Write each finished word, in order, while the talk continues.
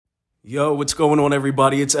Yo, what's going on,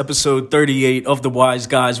 everybody? It's episode 38 of The Wise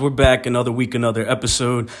Guys. We're back another week, another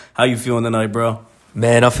episode. How you feeling tonight, bro?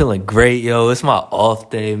 Man, I'm feeling great, yo. It's my off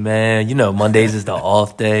day, man. You know, Mondays is the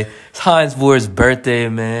off day. It's Hines Ward's birthday,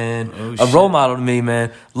 man. A role model to me,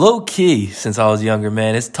 man. Low key, since I was younger,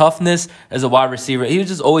 man. His toughness as a wide receiver. He was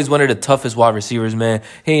just always one of the toughest wide receivers, man.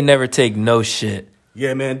 He ain't never take no shit.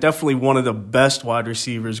 Yeah, man, definitely one of the best wide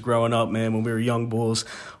receivers growing up, man, when we were young bulls.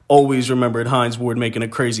 Always remembered Hines Ward making a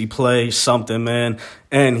crazy play, something, man.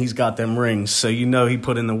 And he's got them rings, so you know he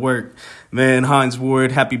put in the work. Man, Hines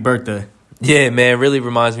Ward, happy birthday. Yeah, man, really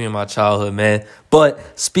reminds me of my childhood, man.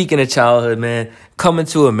 But speaking of childhood, man, coming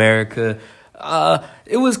to America,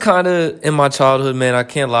 it was kind of in my childhood, man. I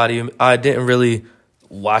can't lie to you. I didn't really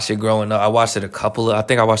watch it growing up. I watched it I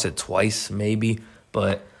think I watched it twice, maybe.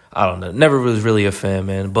 But I don't know. Never was really a fan,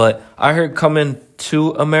 man. But I heard coming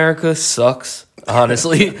to America sucks,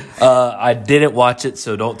 honestly. I didn't watch it,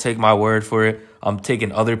 so don't take my word for it. I'm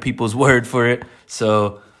taking other people's word for it.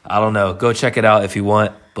 So I don't know. Go check it out if you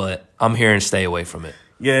want. But I'm here and stay away from it.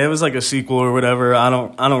 Yeah, it was like a sequel or whatever. I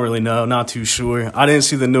don't really know. Not too sure. I didn't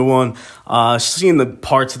see the new one. Seen the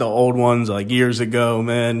parts of the old ones like years ago,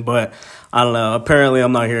 man. But I don't know. Apparently,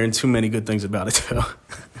 I'm not hearing too many good things about it, though.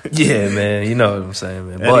 Yeah, man. You know what I'm saying,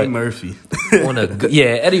 man. Eddie Murphy.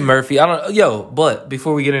 Eddie Murphy. But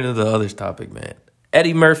before we get into the other topic, man.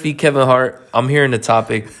 Eddie Murphy, Kevin Hart. I'm hearing the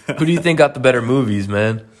topic. Who do you think got the better movies,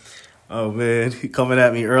 man? Oh, man, he coming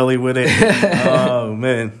at me early with it. Oh,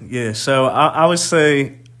 man, yeah. So I would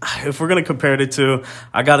say if we're going to compare the two,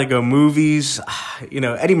 I got to go movies. You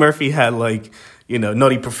know, Eddie Murphy had like, you know,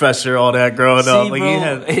 Nutty Professor, all that growing up. Like,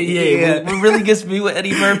 bro, what really gets me with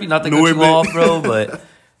Eddie Murphy, not to cut you off, bro, but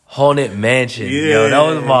Haunted Mansion. Yeah, yo, that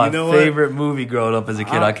was my favorite movie growing up as a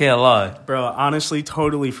kid. I can't lie. Bro, honestly,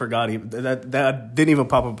 totally forgot. That didn't even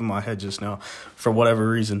pop up in my head just now for whatever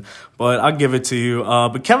reason. But I'll give it to you.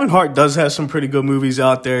 But Kevin Hart does have some pretty good movies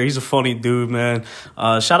out there. He's a funny dude, man.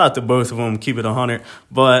 Shout out to both of them. Keep it 100.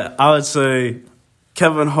 But I would say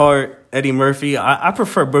Kevin Hart, Eddie Murphy, I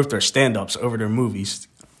prefer both their stand-ups over their movies.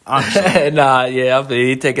 I'm taking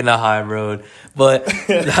the high road. But,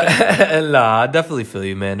 I definitely feel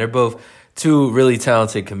you, man. They're both two really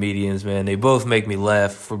talented comedians, man. They both make me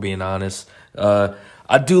laugh, for being honest.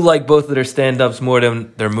 I do like both of their stand-ups more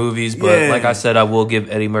than their movies, but like I said, I will give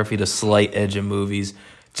Eddie Murphy the slight edge in movies.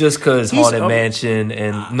 Just because Haunted Mansion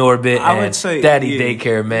and Norbit and Daddy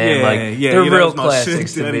Daycare, man, they're real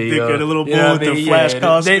classics to me. The little bull with the Flash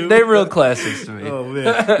costume. They're real classics to me. Oh, man.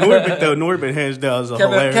 Norbit hands down is a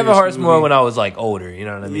hilarious Kevin Hart's movie. more when I was, like, older, you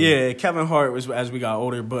know what I mean? Yeah, Kevin Hart was as we got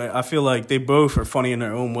older, but I feel like they both are funny in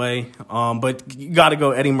their own way. But you got to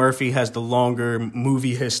go, Eddie Murphy has the longer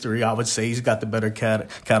movie history, I would say. He's got the better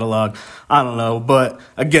catalog. I don't know. But,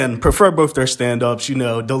 again, prefer both their stand-ups, you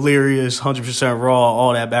know, Delirious, 100% Raw,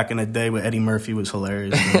 all that. Back in the day with Eddie Murphy was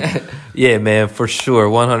hilarious. Yeah, man, for sure.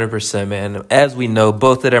 100%, man. As we know,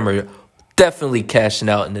 both of them are definitely cashing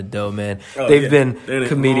out in the dough, man. They've been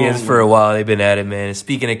comedians for a while. They've been at it, man. And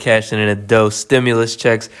speaking of cashing in the dough, stimulus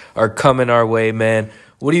checks are coming our way, man.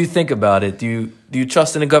 What do you think about it? Do you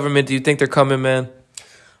trust in the government? Do you think they're coming, man?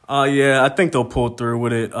 Yeah, I think they'll pull through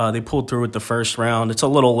with it. They pulled through with the first round. It's a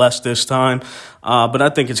little less this time, but I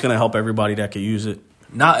think it's going to help everybody that could use it.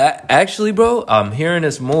 Actually, bro, I'm hearing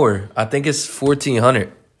this more. I think it's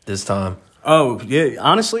 $1,400 this time. Oh, yeah.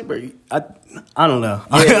 Honestly, bro, I don't know.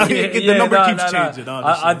 The number keeps changing,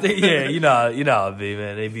 honestly. I think, you know how it be,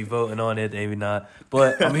 man. They be voting on it, maybe not.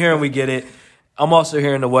 But I'm hearing we get it. I'm also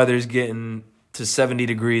hearing the weather's getting to 70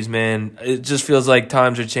 degrees, man. It just feels like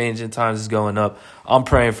times are changing, times is going up. I'm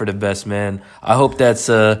praying for the best, man. I hope that's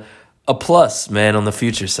a plus, man, on the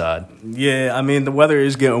future side. Yeah, I mean, the weather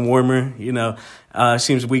is getting warmer, you know. It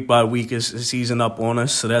seems week by week is easing up on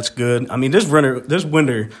us, so that's good. I mean, this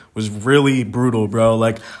winter was really brutal, bro.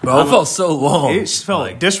 Like, bro, it felt so long. It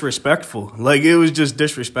felt disrespectful. Like, it was just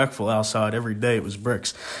disrespectful outside every day. It was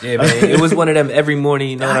bricks. Yeah, man. It was one of them every morning.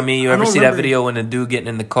 You know what I mean? You ever see that video when the dude getting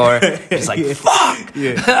in the car? It's like, fuck!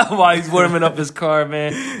 Yeah. While he's warming up his car,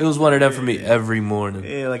 man. It was one of them for me every morning.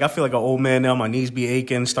 Yeah, like, I feel like an old man now. My knees be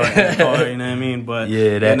aching starting the car, you know what I mean? But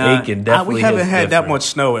yeah, that aching definitely we haven't had that much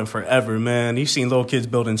snow in forever, man. You've seen little kids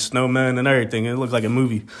building snowmen and everything. It looks like a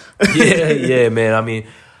movie. yeah, man. I mean,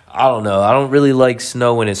 I don't know. I don't really like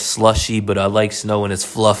snow when it's slushy, but I like snow when it's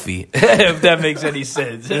fluffy. If that makes any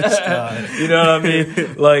sense. You know what I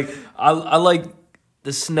mean? Like, I like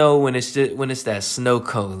the snow when it's that snow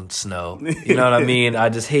cone snow. You know what I mean? I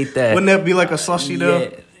just hate that. Wouldn't that be like a slushy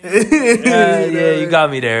though? Yeah, you got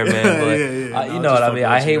me there, man. But Yeah. you know what I mean.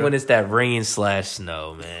 I hate when it's that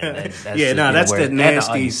rain/snow, man. That's Yeah, no, that's the And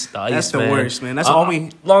nasty. ice, That's the man. worst, man. That's all we.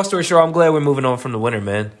 Long story short, I'm glad we're moving on from the winter,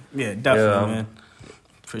 man. Yeah, definitely, man.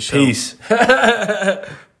 For sure. Peace.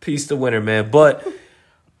 Peace to winter, man. But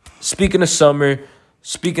speaking of summer,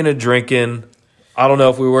 speaking of drinking, I don't know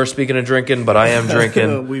if we were speaking of drinking, but I am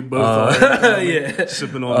drinking. We both are. Yeah.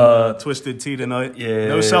 Sipping on twisted tea tonight. Yeah.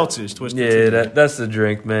 No seltzers, twisted tea. Yeah, that's the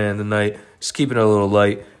drink, man, tonight. Just keeping it a little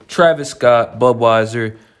light. Travis Scott,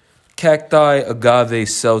 Budweiser, Cacti Agave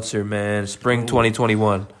Seltzer, man. Spring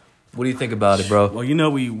 2021. What do you think about it, bro? Well, you know,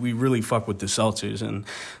 we really fuck with the seltzers. And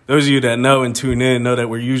those of you that know and tune in know that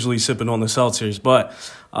we're usually sipping on the seltzers. But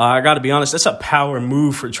I got to be honest, that's a power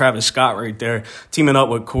move for Travis Scott right there. Teaming up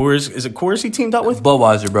with Coors. Is it Coors he teamed up with?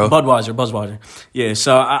 Budweiser, bro. Budweiser. Yeah,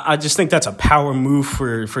 so I just think that's a power move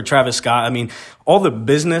for Travis Scott. I mean, all the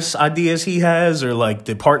business ideas he has or like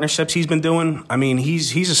the partnerships he's been doing, I mean,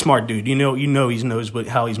 he's a smart dude. You know he knows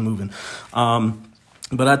how he's moving.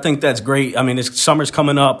 But I think that's great. I mean, this summer's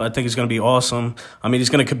coming up. I think it's going to be awesome. I mean, he's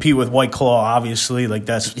going to compete with White Claw, obviously. Like,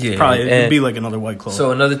 that's probably, it could be like another White Claw.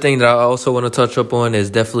 So, another thing that I also want to touch up on is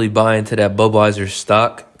definitely buying to that Budweiser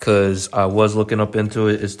stock because I was looking up into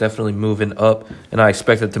it. It's definitely moving up, and I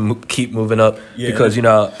expect it to keep moving up because, you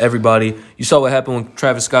know, everybody, you saw what happened when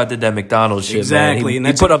Travis Scott did that McDonald's shit, exactly.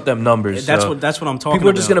 man. He put up them numbers. That's what I'm talking about. People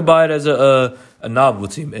are just going to buy it as a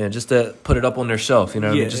novelty, man, just to put it up on their shelf, you know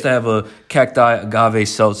what I mean? Just to have a Cacti Agave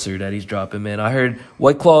Seltzer that he's dropping, man. I heard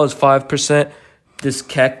White Claw is 5%. This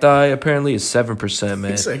Cacti apparently is 7%,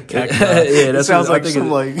 man. It's like Cacti. Yeah, that sounds like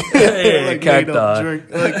some like like Cacti drink,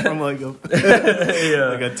 like from like a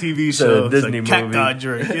like a TV a show, Disney it's movie. like Cacti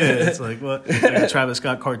drink. Yeah, it's like what, like a Travis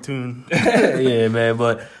Scott cartoon. Yeah, man.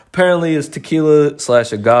 But apparently it's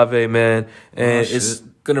tequila/agave, man, and it's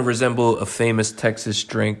gonna resemble a famous Texas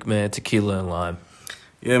drink, man, tequila and lime.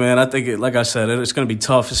 Yeah, man, I think like I said, it's going to be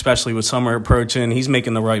tough, especially with summer approaching. He's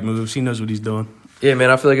making the right moves. He knows what he's doing. Yeah,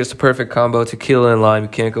 man, I feel like it's the perfect combo. Tequila and lime, you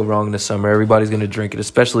can't go wrong in the summer. Everybody's going to drink it,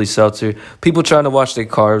 especially seltzer. People trying to watch their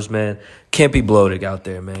carbs, man. Can't be bloated out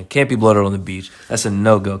there, man. Can't be bloated on the beach. That's a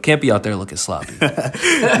no-go. Can't be out there looking sloppy.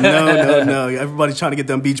 No. Everybody's trying to get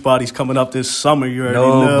them beach bodies coming up this summer. You already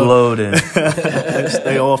know. No bloating.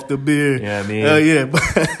 Stay off the beer. Yeah, I mean. Hell yeah.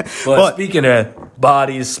 But speaking of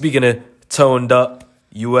bodies, speaking of toned up,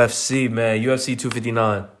 UFC, man. UFC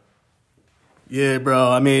 259. Yeah, bro.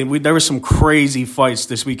 I mean, there were some crazy fights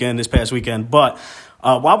this past weekend. But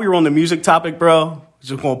while we were on the music topic, bro,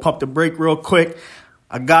 just going to pump the brake real quick.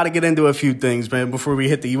 I got to get into a few things, man, before we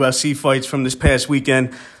hit the UFC fights from this past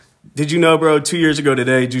weekend. Did you know, bro, 2 years ago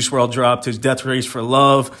today, Juice WRLD dropped his Death Race for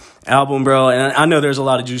Love album, bro. And I know there's a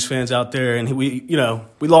lot of Juice fans out there, and we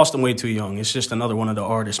lost him way too young. It's just another one of the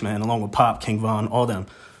artists, man, along with Pop, King Von, all them.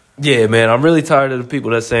 Yeah, man, I'm really tired of the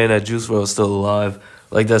people that's saying that Juice WRLD is still alive.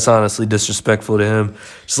 Like, that's honestly disrespectful to him.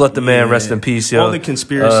 Just let the man rest in peace, yo. All the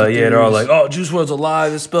conspiracy theories. Yeah, they're all like, oh, Juice WRLD's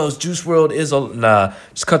alive. It spells Juice WRLD is alive. Nah,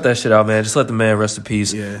 just cut that shit out, man. Just let the man rest in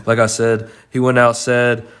peace. Yeah. Like I said, he went out,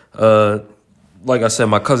 said, like I said,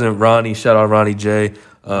 my cousin Ronnie, shout out Ronnie J.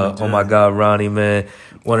 Oh, my God, Ronnie, man.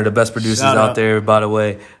 One of the best producers out there, by the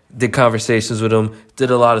way. Did conversations with him.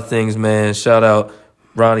 Did a lot of things, man. Shout out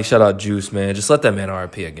Ronnie, shout out Juice, man. Just let that man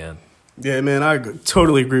RIP again. Yeah, man, I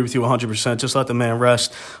totally agree with you 100%. Just let the man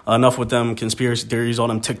rest. Enough with them conspiracy theories, all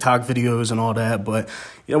them TikTok videos and all that. But,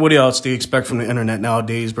 yeah, what else do you expect from the internet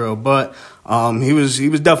nowadays, bro? But he was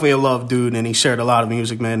definitely a love dude, and he shared a lot of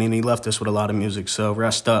music, man, and he left us with a lot of music. So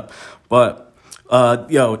rest up. But,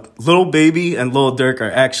 Lil Baby and Lil Durk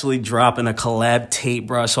are actually dropping a collab tape,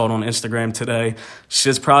 bro. I saw it on Instagram today.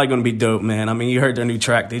 Shit's probably going to be dope, man. I mean, you heard their new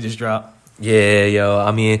track they just dropped. Yeah, yo,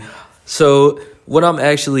 I mean, so what I'm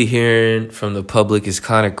actually hearing from the public is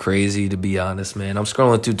kind of crazy, to be honest, man. I'm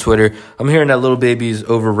scrolling through Twitter. I'm hearing that Lil Baby is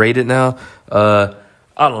overrated now. I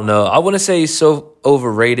don't know. I wouldn't say he's so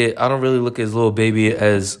overrated. I don't really look at Lil Baby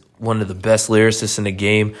as one of the best lyricists in the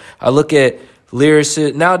game. I look at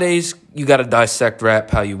lyricists. Nowadays, you got to dissect rap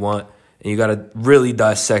how you want, and you got to really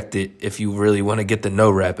dissect it if you really want to get to know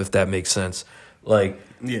rap, if that makes sense. Like,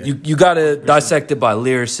 you got to dissect it by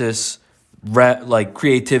lyricists, rap, like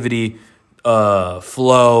creativity,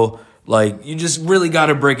 flow. Like, you just really got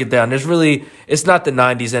to break it down. It's not the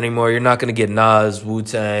 90s anymore. You're not going to get Nas,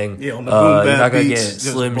 Wu-Tang. Yeah, on the boom you're not going to beats, get just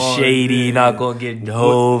Slim bars, Shady. You're not going to get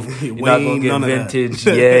Hove. You're not going to get Vintage.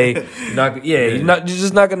 You're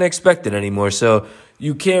just not going to expect it anymore. So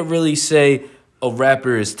you can't really say a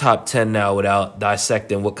rapper is top 10 now without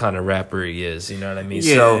dissecting what kind of rapper he is. You know what I mean?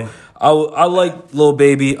 Yeah. So I like Lil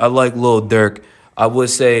Baby. I like Lil Durk. I would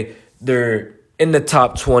say they're in the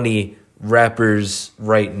top 20 rappers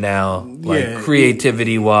right now, like Yeah.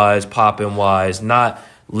 creativity wise, popping wise, not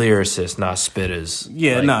lyricists, not spitters.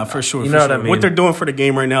 Yeah, Like, nah, for sure. You for know sure. what I mean? What they're doing for the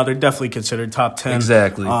game right now, they're definitely considered top 10.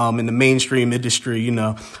 Exactly. In the mainstream industry, you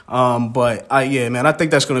know. But man, I think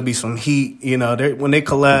that's going to be some heat. You know, when they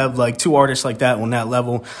collab like two artists like that on that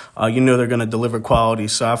level, you know they're going to deliver quality.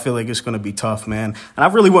 So I feel like it's going to be tough, man. And I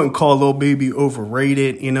really wouldn't call Lil Baby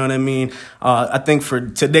overrated. You know what I mean? I think for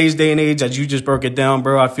today's day and age, as you just broke it down,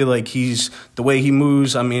 bro, I feel like the way he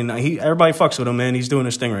moves. I mean, everybody fucks with him, man. He's doing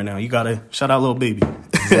his thing right now. You got to shout out Lil Baby.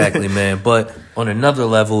 Exactly, man. But on another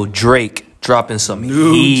level, Drake dropping some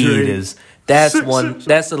New heat Drake. that's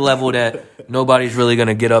the level that nobody's really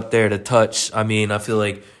gonna get up there to touch. I mean, I feel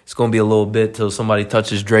like it's gonna be a little bit till somebody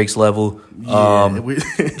touches Drake's level.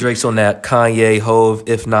 Drake's on that Kanye Hove,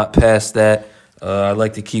 if not past that. I'd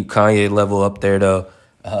like to keep Kanye level up there though.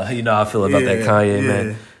 You know how I feel about that Kanye,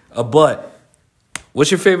 man. But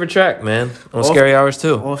what's your favorite track, man? On Scary Hours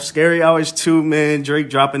 2? Off Scary Hours 2, man. Drake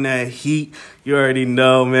dropping that heat. You already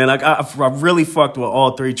know, man. Like I really fucked with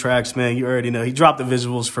all three tracks, man. You already know. He dropped the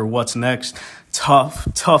visuals for What's Next. Tough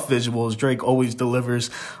visuals. Drake always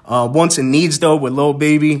delivers. Wants and Needs, though, with Lil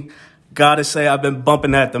Baby. Gotta say, I've been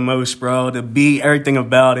bumping that the most, bro. The beat, everything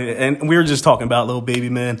about it. And we were just talking about Lil Baby,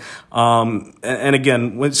 man. And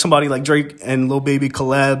again, when somebody like Drake and Lil Baby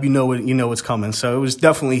collab, you know what's coming. So it was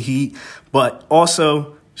definitely heat. But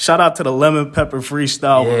also, shout out to the Lemon Pepper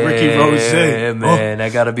freestyle with Ricky Rose. Yeah, man.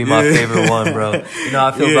 That gotta be my favorite one, bro. You know how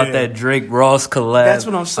I feel about that Drake Ross collab. That's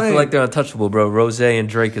what I'm saying. I feel like they're untouchable, bro. Rose and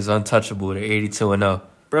Drake is untouchable. They're 82-0.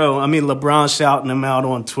 Bro, I mean, LeBron shouting him out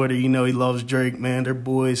on Twitter. You know he loves Drake, man. They're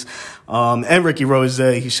boys. And Ricky Rose,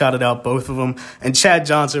 he shouted out both of them. And Chad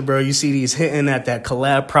Johnson, bro, you see he's hitting at that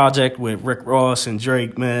collab project with Rick Ross and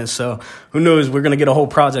Drake, man. So who knows? We're going to get a whole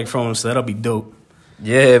project from him, so that'll be dope.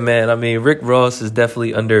 Yeah, man. I mean, Rick Ross is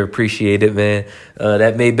definitely underappreciated, man.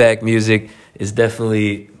 That Maybach music is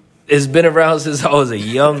definitely... It's been around since I was a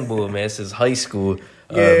young boy, man. Since high school.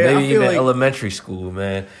 Maybe even like elementary school,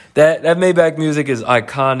 man. That Maybach music is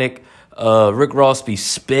iconic. Rick Ross be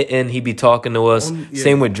spitting. He be talking to us.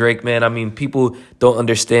 Same with Drake, man. I mean, people don't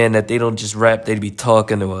understand that they don't just rap. They be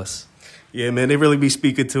talking to us. Yeah, man, they really be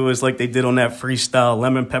speaking to us like they did on that freestyle,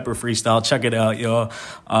 Lemon Pepper freestyle. Check it out, y'all.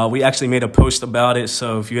 We actually made a post about it,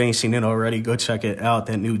 so if you ain't seen it already, go check it out.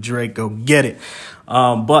 That new Drake, go get it.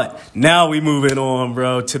 But now we moving on,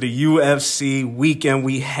 bro, to the UFC weekend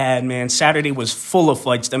we had, man. Saturday was full of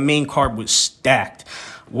fights. The main card was stacked.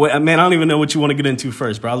 Man, I don't even know what you want to get into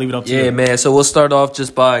first, bro. I'll leave it up to you. Yeah, man, so we'll start off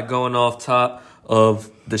just by going off top of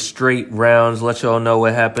the straight rounds. Let y'all know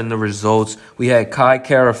what happened, the results. We had Kai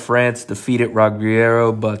Kara France defeated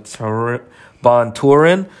Rogério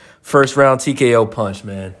Bontorin. First round TKO punch,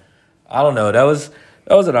 man. I don't know. That was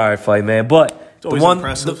an alright fight, man. But it's always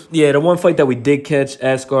impressive. The one fight that we did catch,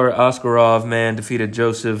 Askar Askarov, man, defeated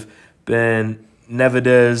Joseph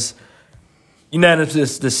Benavidez.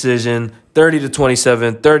 Unanimous decision,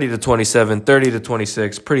 30-27, 30-27,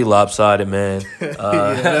 30-26. Pretty lopsided, man.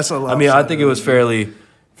 That's a lot. I mean, I think it was fairly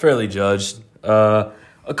judged.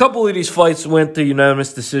 A couple of these fights went to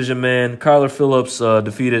unanimous decision, man. Kyler Phillips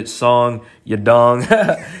defeated Song Yadong.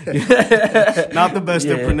 Not the best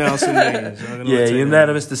at pronouncing names. Yeah,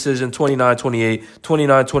 unanimous decision, 29-28,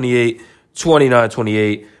 29-28,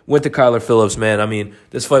 29-28. Went to Kyler Phillips, man. I mean,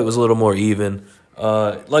 this fight was a little more even.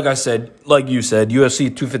 Like you said, UFC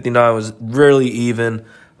 259 was really even.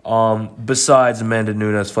 Besides Amanda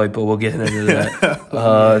Nunes fight, but we'll get into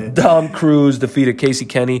that. Dom Cruz defeated Casey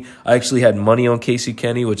Kenny. I actually had money on Casey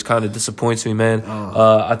Kenny, which kind of disappoints me, man.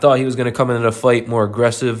 I thought he was going to come into the fight more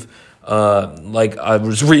aggressive. Like I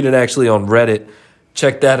was reading actually on Reddit.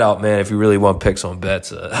 Check that out, man, if you really want picks on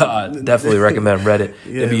bets. I definitely recommend Reddit.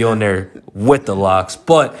 They'd be on there with the locks.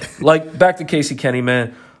 But, like, back to Casey Kenny,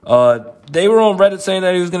 man. They were on Reddit saying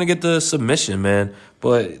that he was going to get the submission, man.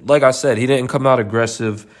 But like I said, he didn't come out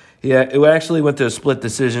aggressive. It actually went to a split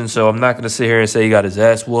decision, so I'm not going to sit here and say he got his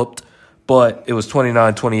ass whooped. But it was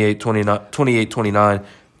 29-28, 28-29,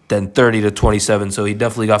 then 30-27, so he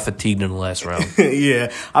definitely got fatigued in the last round.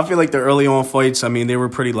 Yeah, I feel like the early on fights, I mean, they were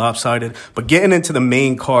pretty lopsided. But getting into the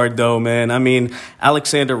main card, though, man, I mean,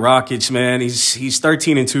 Alexander Rakic, man, he's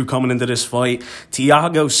 13-2 coming into this fight.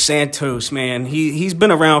 Thiago Santos, man, he's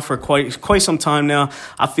been around for quite some time now.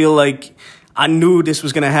 I feel like I knew this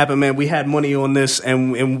was going to happen, man. We had money on this,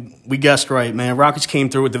 and we guessed right, man. Rakic came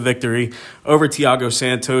through with the victory over Thiago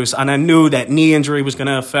Santos, and I knew that knee injury was going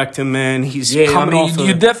to affect him, man. He's coming off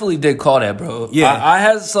you definitely did call that, bro. Yeah. I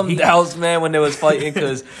had some doubts, man, when they was fighting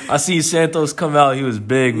because I see Santos come out. He was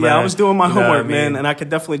big, man. Yeah, I was doing my homework, man, and I could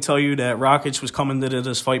definitely tell you that Rakic was coming into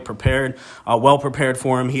this fight prepared, well prepared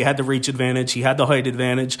for him. He had the reach advantage. He had the height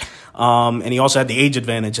advantage, and he also had the age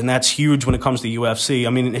advantage, and that's huge when it comes to UFC. I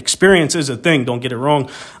mean, experience is a thing, don't get it wrong.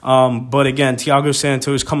 But again, Thiago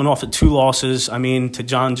Santos coming off of 2 losses, I mean, to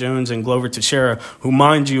John Jones and Glover Teixeira, who,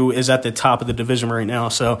 mind you, is at the top of the division right now.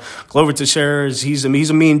 So Glover Teixeira, he's a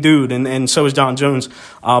mean dude, and so is John Jones.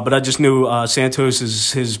 But I just knew Santos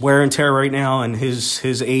is his wear and tear right now and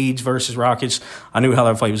his age versus Rakic. I knew how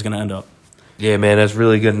that fight was going to end up. Yeah, man, that's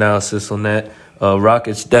really good analysis on that.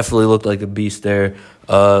 Rakic definitely looked like a beast there.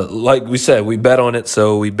 Like we said, we bet on it,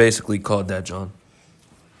 so we basically called that, John.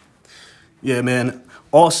 Yeah, man.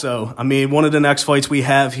 Also, I mean, one of the next fights we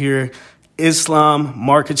have here, Islam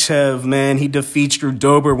Makhachev, man, he defeats Drew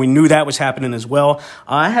Dober. We knew that was happening as well.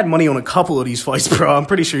 I had money on a couple of these fights, bro. I'm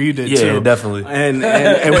pretty sure you did too. Yeah, definitely. And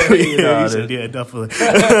definitely. You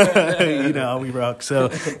know how we rock. So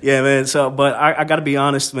yeah, man. So, but I got to be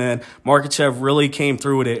honest, man. Makhachev really came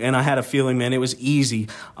through with it, and I had a feeling, man, it was easy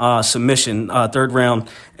submission, 3rd round,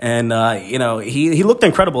 and you know he looked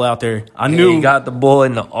incredible out there. I knew he got the bull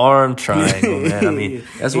in the arm triangle, man. I mean,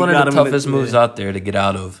 that's one of the toughest moves out there to get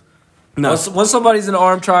out of. No. Once somebody's in the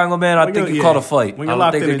arm triangle, man, I think you call a fight. I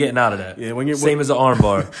don't think they're getting out of that. Yeah, same as an arm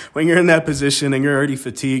bar. When you're in that position and you're already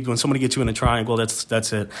fatigued, when somebody gets you in a triangle,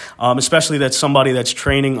 that's it. Especially that's somebody that's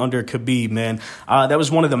training under Khabib, man. That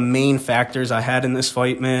was one of the main factors I had in this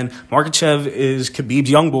fight, man. Makhachev is Khabib's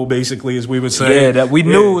young bull, basically, as we would say. Yeah, that we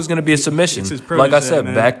knew it was going to be a submission. Like I said,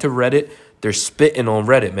 man. Back to Reddit, they're spitting on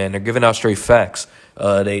Reddit, man. They're giving out straight facts.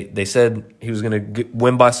 They said he was going to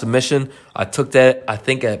win by submission. I took that, I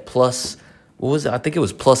think, at plus... What was it? I think it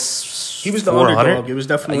was plus. He was the 400. underdog. It was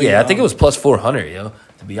definitely. Yeah, I think it was plus 400. Yo,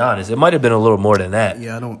 to be honest, it might have been a little more than that.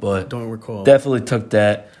 Yeah, I don't recall. Definitely took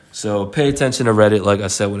that. So pay attention to Reddit, like I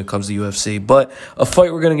said, when it comes to UFC. But a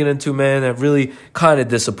fight we're gonna get into, man, that really kind of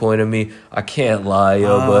disappointed me. I can't lie,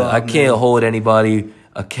 but I can't hold anybody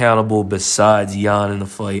accountable besides Jan in the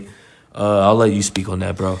fight. I'll let you speak on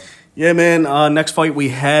that, bro. Yeah, man. Next fight we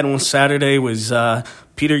had on Saturday was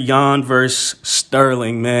Peter Yan versus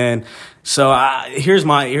Sterling, man. So here's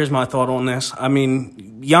my thought on this. I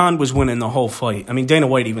mean, Yan was winning the whole fight. I mean, Dana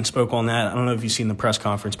White even spoke on that. I don't know if you've seen the press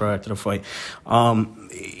conference, bro, after the fight.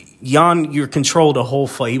 Yan, you're controlled the whole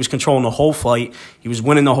fight. He was controlling the whole fight. He was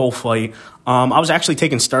winning the whole fight. I was actually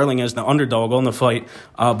taking Sterling as the underdog on the fight,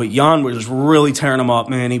 but Yan was really tearing him up,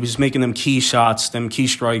 man. He was making them key shots, them key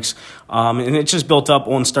strikes, and it just built up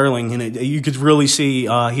on Sterling, and you could really see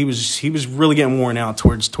he was really getting worn out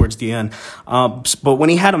towards the end. But when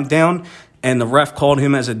he had him down and the ref called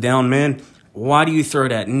him as a down man, why do you throw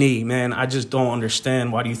that knee, man? I just don't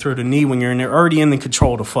understand. Why do you throw the knee when you're already in the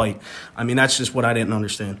control of the fight? I mean, that's just what I didn't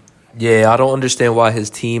understand. Yeah, I don't understand why his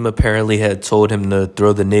team apparently had told him to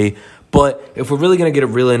throw the knee. But if we're really going to get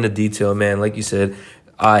real into detail, man, like you said,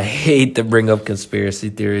 I hate to bring up conspiracy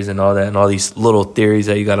theories and all that and all these little theories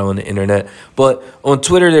that you got on the internet. But on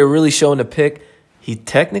Twitter, they were really showing the pic. He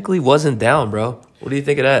technically wasn't down, bro. What do you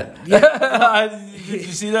think of that? Yeah. Did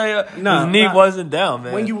you see that? No, his knee wasn't down,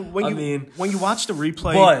 man. When you watch the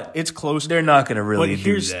replay, but it's close. They're not going to really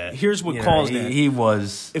do that. Here's what caused that. He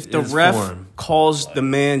was. If the ref calls the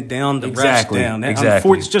man down, the ref's down.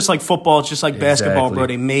 Exactly. It's just like football. It's just like basketball, bro.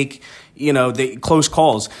 They make close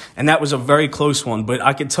calls, and that was a very close one. But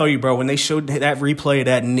I can tell you, bro, when they showed that replay of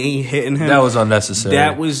that knee hitting him, that was unnecessary.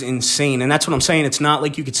 That was insane, and that's what I'm saying. It's not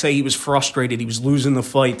like you could say he was frustrated. He was losing the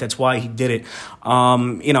fight. That's why he did it. I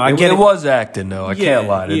get it. It was acting, though. I can't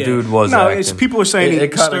lie. The dude was acting. People are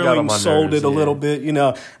saying Sterling sold nerves, it a little bit,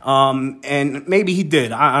 and maybe he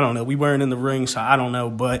did. I don't know. We weren't in the ring, so I don't know.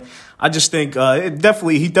 But I just think he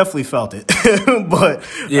definitely felt it. But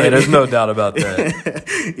yeah, there's no doubt about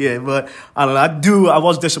that. Yeah, but I don't know. I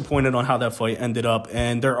was disappointed on how that fight ended up,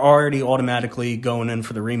 and they're already automatically going in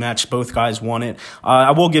for the rematch. Both guys won it.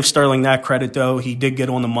 I will give Sterling that credit, though. He did get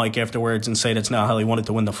on the mic afterwards and say that's not how he wanted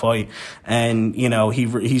to win the fight, and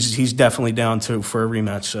he's definitely down for a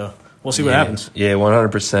rematch. So we'll see what happens. Yeah,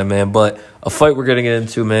 100%, man. But a fight we're gonna get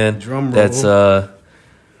into, man. Drum roll. That's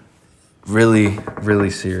really, really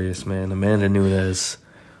serious, man. Amanda Nunes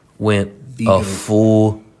went a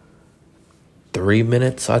full 3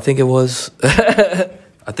 minutes. I think it was.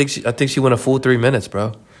 I think she went a full 3 minutes,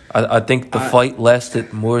 bro. I think the fight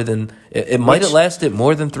lasted more than it might have lasted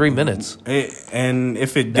more than 3 minutes. And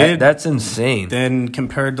if it did, that's insane. Then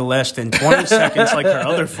compared to less than 20 seconds like her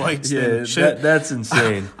other fights, then that's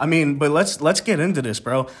insane. I mean, but let's get into this,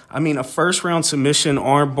 bro. I mean, a first round submission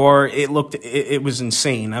armbar. It was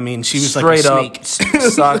insane. I mean, she was straight like a snake. up,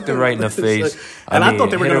 socked her right in the face. I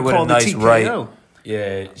thought they were going to call the TKO. Right.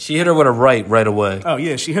 Yeah, she hit her with a right away. Oh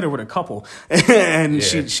yeah, she hit her with a couple, and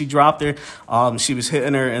she dropped her. She was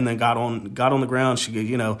hitting her, and then got on the ground.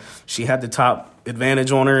 She had the top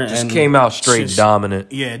advantage on her, just and came out straight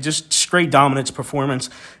dominant. Yeah, just straight dominance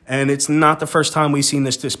performance, and it's not the first time we've seen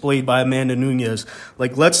this displayed by Amanda Nunes.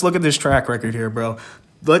 Like, let's look at this track record here, bro.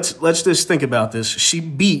 Let's just think about this. She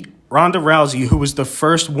beat Ronda Rousey, who was the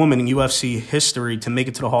first woman in UFC history to make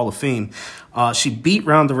it to the Hall of Fame. She beat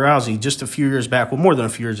Ronda Rousey just a few years back, well, more than a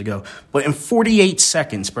few years ago, but in 48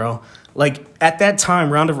 seconds, bro. Like, at that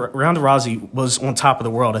time, Ronda Rousey was on top of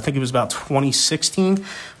the world. I think it was about 2016.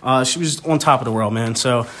 She was on top of the world, man.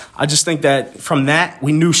 So I just think that from that,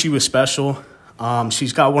 we knew she was special.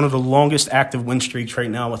 She's got one of the longest active win streaks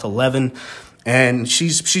right now with 11. And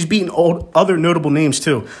she's beaten other notable names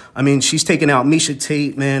too. I mean, she's taken out Miesha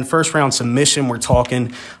Tate, man. First round submission. We're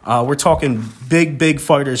talking big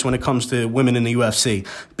fighters when it comes to women in the UFC.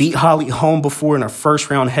 Beat Holly Holm before in her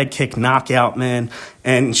first round head kick knockout, man.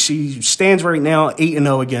 And she stands right now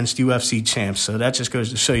 8-0 against UFC champs. So that just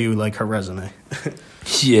goes to show you like her resume.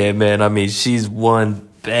 Yeah, man. I mean, she's one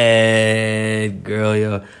bad girl,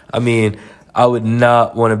 yo. I mean, I would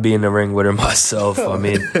not want to be in the ring with her myself. I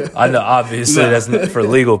mean, I know obviously that's for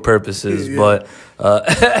legal purposes, but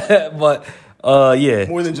yeah.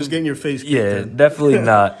 More than just getting your face kicked. Yeah, definitely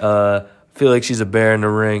not. Feel like she's a bear in the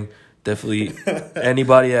ring. Definitely,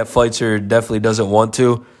 anybody that fights her definitely doesn't want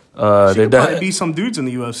to. She could probably be some dudes in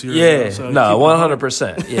the UFC. Yeah, no,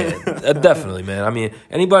 100%. Yeah, definitely, man. I mean,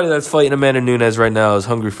 anybody that's fighting Amanda Nunes right now is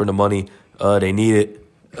hungry for the money. They need it.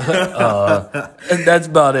 That's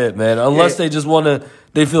about it, man. Unless they just want to,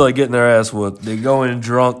 they feel like getting their ass whooped. They go in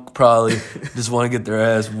drunk, probably just want to get their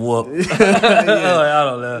ass whooped. I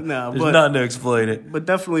don't know. No, there's nothing to explain it. But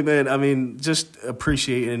definitely, man, I mean, just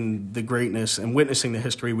appreciating the greatness and witnessing the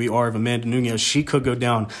history we are of Amanda Nunes. She could go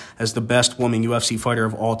down as the best woman UFC fighter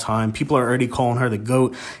of all time. People are already calling her the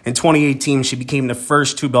GOAT. In 2018, she became the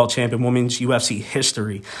first two-belt champion women's UFC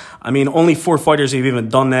history. I mean, only 4 fighters have even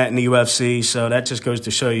done that in the UFC, so that just goes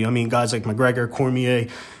to show you. I mean, guys like McGregor, Cormier,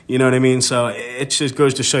 you know what I mean? So it just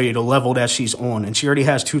goes to show you the level that she's on. And she already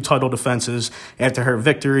has 2 title defenses after her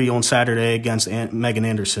victory on Saturday against Megan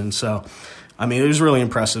Anderson. So, I mean, it was really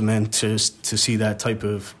impressive, man, to see that type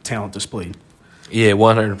of talent displayed. Yeah,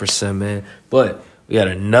 100%, man. But we got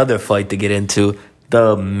another fight to get into.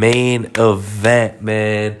 The main event,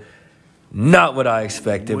 man. Not what I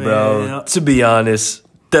expected, bro. To be honest,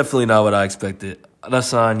 definitely not what I expected.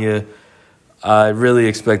 Adesanya, I really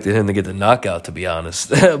expected him to get the knockout, to be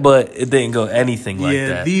honest. But it didn't go anything like that.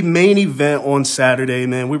 Yeah, the main event on Saturday,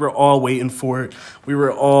 man, we were all waiting for it. We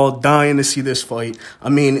were all dying to see this fight. I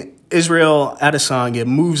mean, Israel Adesanya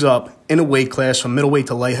moves up in a weight class from middleweight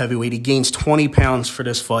to light heavyweight. He gains 20 pounds for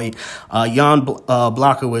this fight. Jan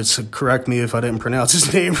Blachowicz, correct me if I didn't pronounce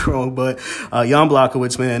his name wrong, but Jan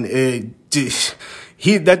Blachowicz, man,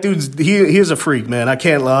 he is a freak, man. I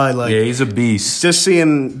can't lie. Like, yeah, he's a beast. Just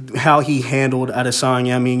seeing how he handled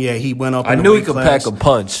Adesanya. I mean, yeah, he went up. I knew he could pack a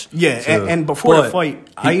punch. Yeah, and before the fight,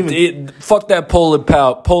 fuck that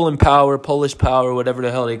Polish power, whatever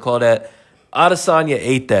the hell they call that. Adesanya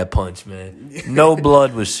ate that punch, man. No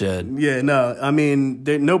blood was shed. Yeah, no, I mean,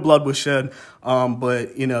 no blood was shed.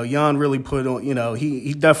 But, you know, Jan really put on, you know,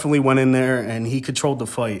 he definitely went in there and he controlled the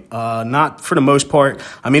fight. Not for the most part.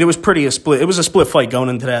 I mean, it was it was a split fight going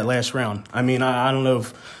into that last round. I mean, I don't know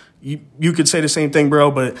if you could say the same thing,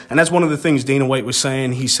 bro, and that's one of the things Dana White was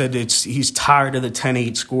saying. He said he's tired of the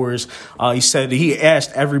 10-8 scores. He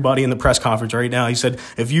asked everybody in the press conference right now. He said,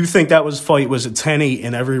 if you think that fight was a 10-8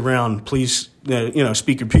 in every round, please,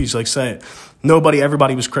 speak your piece, like say it.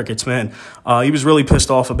 Everybody was crickets, man. He was really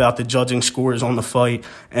pissed off about the judging scores on the fight.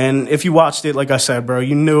 And if you watched it, like I said, bro,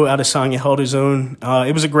 you knew Adesanya held his own.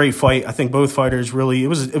 It was a great fight. I think both fighters really, it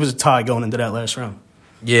was a tie going into that last round.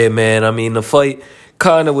 Yeah, man. I mean, the fight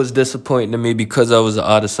kind of was disappointing to me because I was an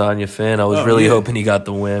Adesanya fan. I was hoping he got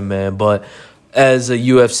the win, man. But as a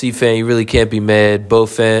UFC fan, you really can't be mad.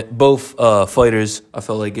 Both fighters, I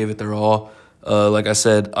felt like, gave it their all. Like I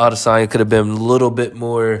said, Adesanya could have been a little bit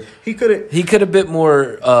more. He could have been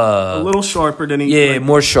more. A little sharper than he. Yeah,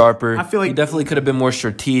 more sharper. I feel like he definitely could have been more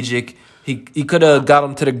strategic. He could have got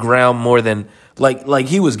him to the ground more than like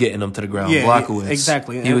he was getting him to the ground. Yeah, Blachowicz.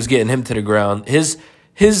 exactly. He was getting him to the ground. His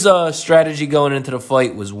his strategy going into the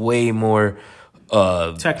fight was way more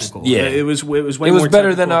technical. Yeah, it was way it was more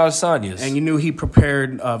better than technical. Adesanya's. And you knew he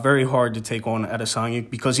prepared very hard to take on Adesanya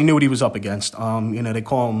because he knew what he was up against. They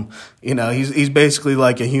call him, he's basically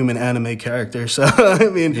like a human anime character. So I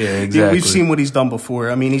mean, yeah, exactly. We've seen what he's done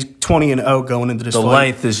before. I mean, he's 20-0 going into this the fight. The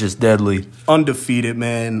length is just deadly. Undefeated,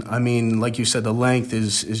 man. I mean, like you said, the length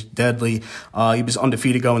is deadly. He was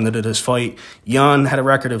undefeated going into this fight. Jan had a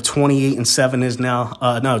record of 28-7. Is now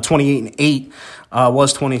 28-8.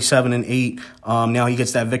 Was 27-8. Now he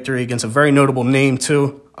gets that victory against a very notable name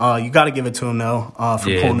too. You got to give it to him though. For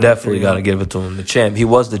pulling definitely got to give it to him. The champ. He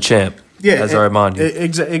was the champ. Yeah, as I remind you.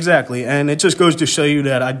 Exactly, and it just goes to show you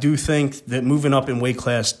that I do think that moving up in weight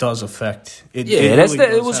class does affect. It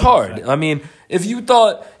was hard. Effect. I mean, if you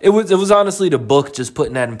thought it was honestly the book just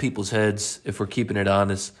putting that in people's heads. If we're keeping it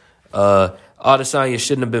honest, Adesanya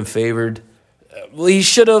shouldn't have been favored. Well, he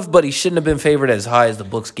should have, but he shouldn't have been favored as high as the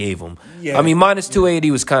books gave him. Yeah. I mean, minus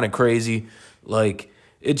 280 was kind of crazy. Like,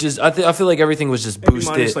 it just, I feel like everything was just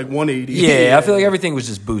boosted. Minus like 180. Yeah, I feel like everything was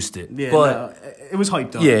just boosted. Yeah, but it was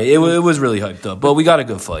hyped up. Yeah, it was really hyped up. But we got a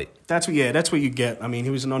good fight. That's what you get. I mean,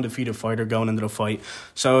 he was an undefeated fighter going into the fight,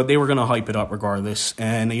 so they were going to hype it up regardless.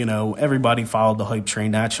 And everybody followed the hype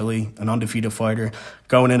train naturally. An undefeated fighter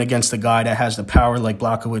going in against a guy that has the power like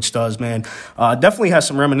Blachowicz does, man. Definitely has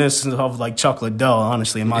some reminiscence of like Chuck Liddell,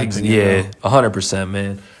 honestly, in my opinion. Yeah, 100%,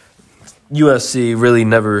 man. UFC really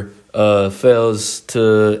never fails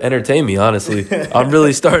to entertain me, honestly. I'm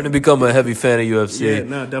really starting to become a heavy fan of UFC. Yeah,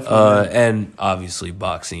 no, definitely. And obviously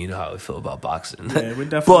boxing. You know how I feel about boxing. Yeah, we're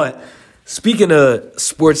definitely. But speaking of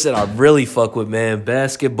sports that I really fuck with, man,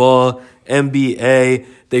 basketball, NBA,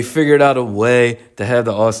 they figured out a way to have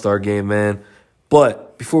the All-Star game, man.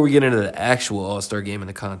 But before we get into the actual All-Star game in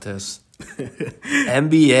the contest,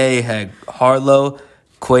 NBA had Harlow,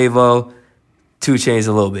 Quavo, 2 Chainz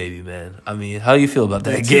and Lil Baby, man. I mean, how do you feel about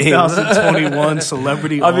that game? 2021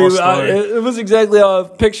 Celebrity All-Star. It was exactly how I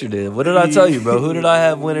pictured it. What did I tell you, bro? Who did I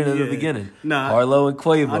have winning in the beginning? Harlow and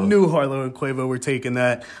Quavo. I knew Harlow and Quavo were taking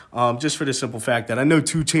that just for the simple fact that I know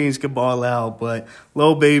 2 Chainz could ball out, but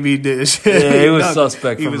Lil Baby did. Yeah, he was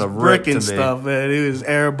suspect from the rip to me. He was bricking stuff, man. He was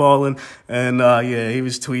airballing, and he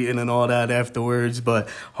was tweeting and all that afterwards. But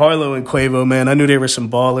Harlow and Quavo, man, I knew they were some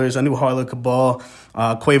ballers. I knew Harlow could ball.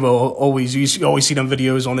 Quavo you always see them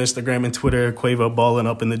videos on Instagram and Twitter, Quavo balling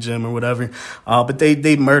up in the gym or whatever. But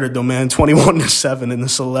they murdered them, man, 21-7 in the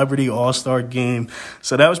Celebrity All-Star game.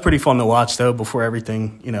 So that was pretty fun to watch though before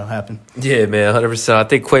everything, happened. Yeah, man, 100%. I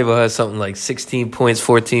think Quavo had something like 16 points,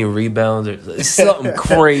 14 rebounds, or something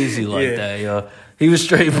crazy like that, yo. He was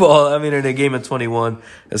straight ball. I mean, in a game of 21,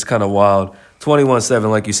 it's kind of wild. 21-7,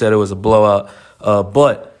 like you said, it was a blowout.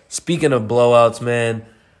 But speaking of blowouts, man,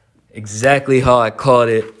 exactly how I called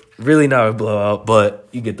it. Really not a blowout, but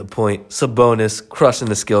you get the point. Sabonis crushing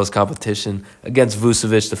the skills competition against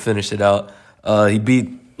Vucevic to finish it out. He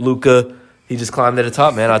beat Luka. He just climbed to the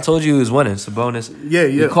top, man. I told you he was winning. Sabonis.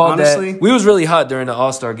 Yeah. Honestly, we was really hot during the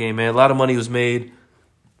All-Star game, man. A lot of money was made.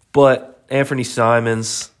 But Anthony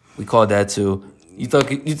Simons, we called that too. You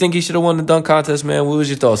think he should have won the dunk contest, man? What was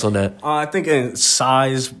your thoughts on that? I think in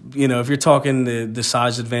size, if you're talking the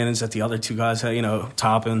size advantage that the other 2 guys had,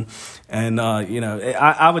 Toppin, and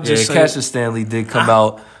I would just say Cassius Stanley did come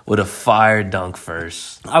out with a fire dunk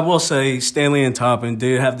first. I will say Stanley and Toppin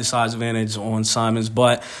did have the size advantage on Simons,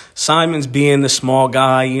 but Simons being the small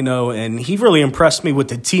guy, and he really impressed me with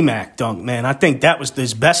the T-Mac dunk, man. I think that was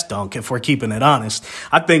his best dunk, if we're keeping it honest.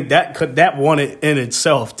 I think that won it in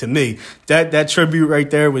itself to me. That tribute right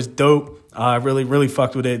there was dope. I really, really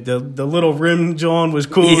fucked with it. The little rim John was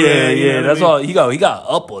cool. Yeah, that's all. He got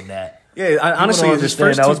up on that. Yeah, honestly, his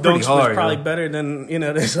first 2 dunks hard, was probably better than,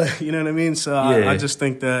 this, you know what I mean? So I just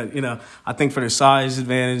think that, I think for the size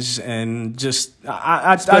advantage and just,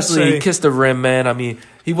 especially he kissed the rim, man. I mean,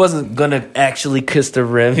 he wasn't going to actually kiss the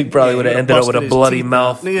rim. He probably would have ended up with a bloody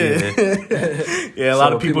mouth. Yeah, a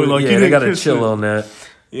lot of people are like, they got to chill on that.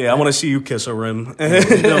 Yeah, I want to see you kiss a rim.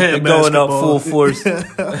 Going up full force.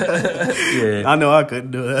 I know I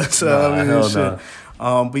couldn't do that. So, hell no.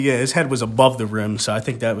 But yeah, his head was above the rim, so I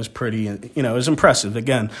think that was pretty, it was impressive,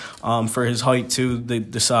 again, for his height, too,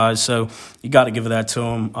 the size, so you got to give that to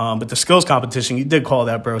him. But the skills competition, you did call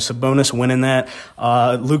that, bro. Sabonis winning that.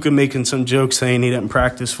 Luka making some jokes saying he didn't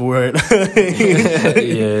practice for it.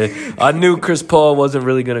 Yeah, I knew Chris Paul wasn't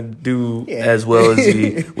really going to do as well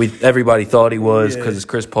as everybody thought he was because it's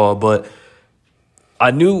Chris Paul, but I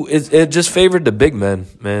knew it just favored the big men,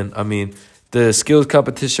 man. I mean, the skills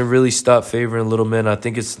competition really stopped favoring little men. I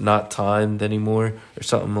think it's not timed anymore or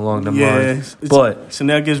something along the lines. But so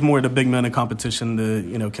now it gives more of the big men a competition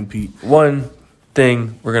to compete. One,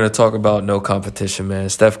 thing, we're going to talk about no competition, man.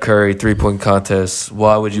 Steph Curry, 3-point contest.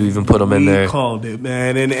 Why would you even put him in there? We called it,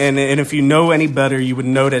 man. And if you know any better, you would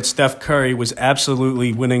know that Steph Curry was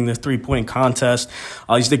absolutely winning the 3-point contest.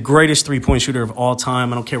 He's the greatest 3-point shooter of all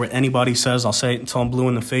time. I don't care what anybody says. I'll say it until I'm blue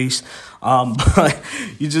in the face. But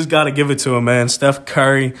you just got to give it to him, man. Steph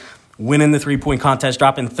Curry winning the 3-point contest,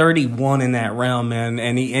 dropping 31 in that round, man,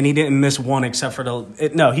 and he didn't miss one except for he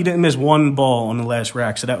didn't miss one ball on the last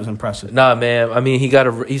rack, so that was impressive. Nah, man, I mean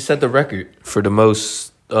he set the record for the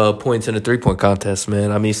most points in a 3-point contest,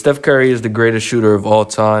 man. I mean, Steph Curry is the greatest shooter of all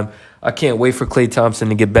time. I can't wait for Klay Thompson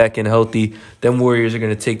to get back in healthy. Them Warriors are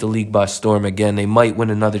going to take the league by storm again. They might win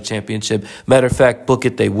another championship. Matter of fact, book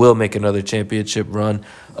it, they will make another championship run.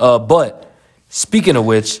 But speaking of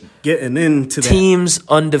which, getting into teams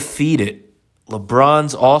undefeated.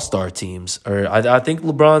 LeBron's All-Star teams, or I think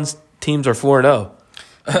LeBron's teams are 4-0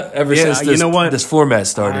 ever since this format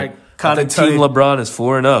started. I think Team LeBron is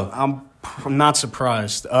 4-0. I'm not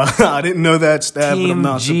surprised. I didn't know that stat, but I'm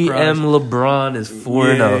not surprised. GM LeBron is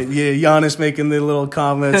 4-0. Yeah, Giannis making the little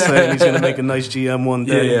comments saying he's going to make a nice GM one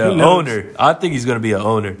day. Yeah, owner. I think he's going to be an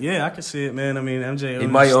owner. Yeah, I can see it, man. I mean, MJ. He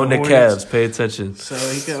might own the Cavs. Pay attention. So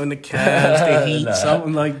he can own the Cavs, the Heat,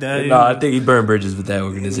 something like that. No, I think he burned bridges with that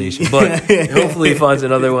organization. But hopefully he finds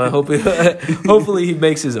another one. Hopefully he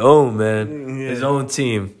makes his own, man. Yeah. His own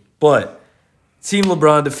team. But Team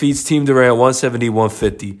LeBron defeats Team Durant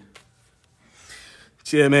 170-150.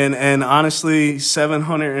 Yeah, man, and honestly,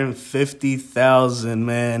 750,000,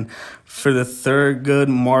 man, for the Thurgood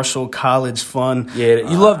Marshall College Fund. Yeah,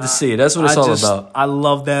 you love to see it. That's what it's all about. I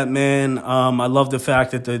love that, man. I love the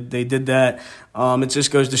fact that they did that. It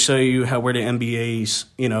just goes to show you where the NBA's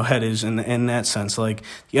head is in that sense. Like,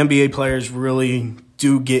 the NBA players really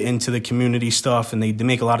do get into the community stuff, and they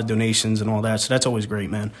make a lot of donations and all that. So that's always great,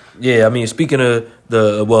 man. Yeah, I mean, speaking of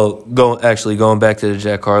going back to the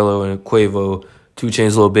Jack Harlow and Quavo 2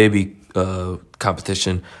 Chainz Lil Baby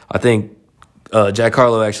competition, I think Jack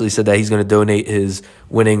Harlow actually said that he's going to donate his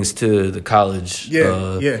winnings to the college.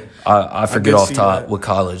 Yeah. I forget off top what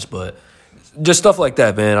college, but just stuff like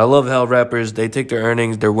that, man. I love how rappers, they take their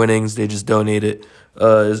earnings, their winnings, they just donate it.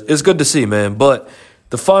 It's good to see, man. But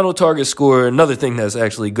the final target score, another thing that's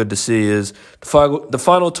actually good to see is the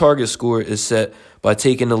final target score is set by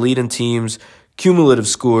taking the leading team's cumulative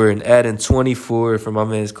score and adding 24 for my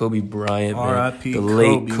man's Kobe Bryant, man. R.I.P. The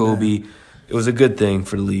late Kobe. Man. It was a good thing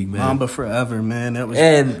for the league, man. Mamba forever, man.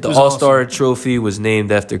 The All-Star trophy was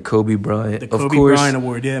named after Kobe Bryant. The Kobe Bryant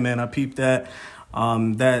Award, yeah, man. I peeped that.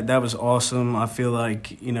 That was awesome. I feel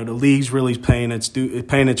like the league's really paying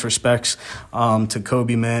its respects to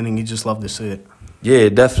Kobe, man, and you just love to see it. Yeah,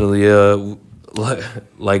 definitely.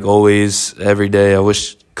 Like always, every day, I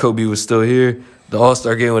wish Kobe was still here. The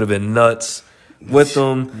All-Star game would have been nuts with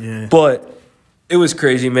them. Yeah. But it was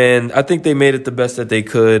crazy, man. I think they made it the best that they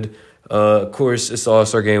could. Of course, it's the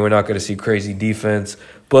All-Star game. We're not going to see crazy defense.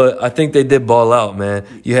 But I think they did ball out, man.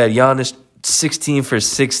 You had Giannis 16 for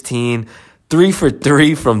 16, 3 for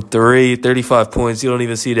 3 from 3, 35 points. You don't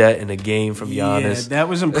even see that in a game from Giannis. Yeah, that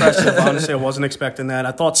was impressive. Honestly, I wasn't expecting that.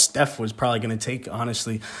 I thought Steph was probably going to take, the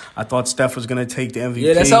MVP.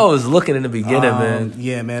 Yeah, that's how I was looking in the beginning, man.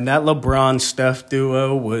 Yeah, man, that LeBron-Steph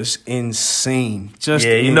duo was insane.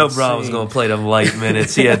 Bron was going to play them light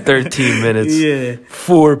minutes. He had 13 minutes, yeah,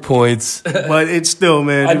 4 points. But it's still,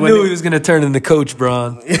 man. I knew he was going to turn into Coach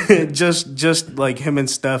Bron. just like him and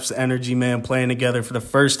Steph's energy, man, playing together for the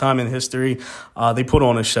first time in history. They put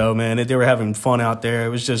on a show, man. They were having fun out there. It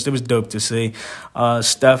was dope to see.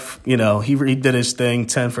 Steph, he did his thing,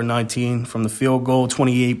 10 for 19 from the field goal,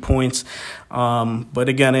 28 points. But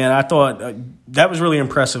again, I thought that was really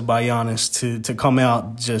impressive by Giannis to come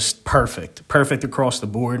out just perfect across the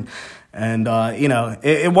board. And,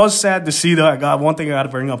 it was sad to see that. One thing I got to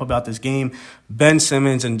bring up about this game, Ben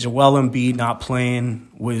Simmons and Joel Embiid not playing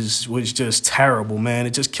was just terrible, man.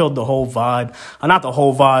 It just killed the whole vibe. Not the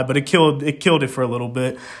whole vibe, but it killed it for a little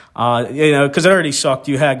bit. Because it already sucked.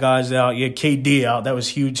 You had guys out. You had KD out. That was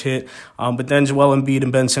a huge hit. But then Joel Embiid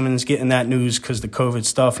and Ben Simmons getting that news because the COVID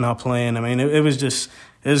stuff, not playing. I mean, it was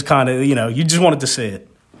kind of, you just wanted to see it.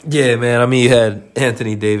 Yeah, man. I mean, you had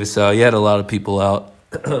Anthony Davis out. You had a lot of people out.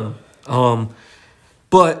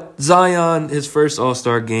 But Zion, his first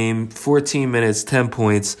All-Star game, 14 minutes, 10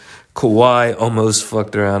 points. Kawhi almost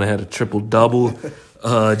fucked around and had a triple-double.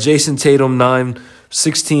 Jason Tatum, 9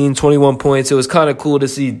 16, 21 points. It was kind of cool to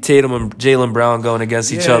see Tatum and Jaylen Brown going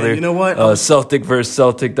against each other. You know what? Celtic versus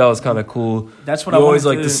Celtic. That was kind of cool. That's what I always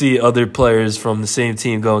like to see other players from the same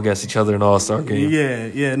team go against each other in an All-Star game.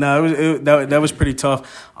 Yeah. No, that was pretty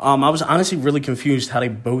tough. I was honestly really confused how they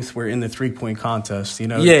both were in the 3-point contest. You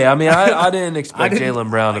know? Yeah, I mean, I didn't expect Jaylen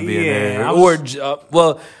Brown to be in there.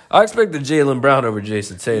 I expected Jaylen Brown over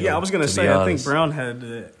Jason Tatum. Yeah, I was gonna say. I think Brown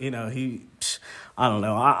had. I don't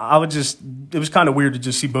know. I would just. It was kind of weird to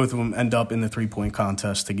just see both of them end up in the 3-point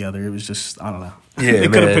contest together. It was just. I don't know. Yeah, they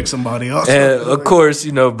could have picked somebody else. And of course,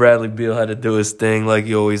 Bradley Beal had to do his thing like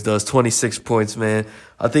he always does. 26 points, man.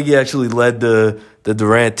 I think he actually led the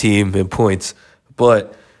Durant team in points.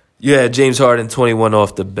 But you had James Harden 21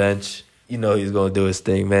 off the bench. He's gonna do his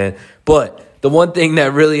thing, man. But the one thing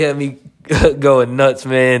that really had me going nuts,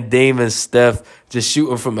 man. Dame and Steph just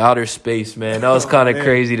shooting from outer space, man. That was kind of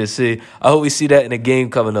crazy to see. I hope we see that in a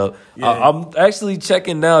game coming up. Yeah. I'm actually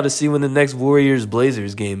checking now to see when the next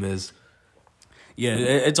Warriors-Blazers game is. Yeah,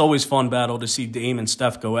 it's always fun battle to see Dame and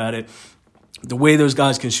Steph go at it. The way those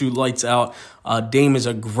guys can shoot lights out. Dame is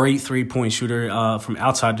a great 3-point shooter from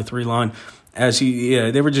outside the 3-line.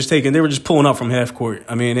 They were just pulling up from half court.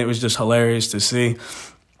 I mean, it was just hilarious to see.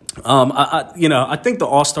 I think the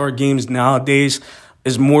All-Star games nowadays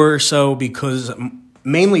is more so because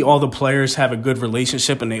mainly all the players have a good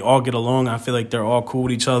relationship and they all get along. I feel like they're all cool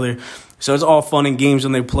with each other. So it's all fun and games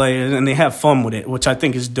when they play and they have fun with it, which I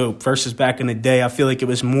think is dope. Versus back in the day, I feel like it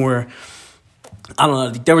was more, I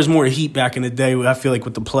don't know, there was more heat back in the day, I feel like,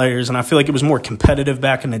 with the players. And I feel like it was more competitive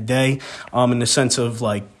back in the day in the sense of,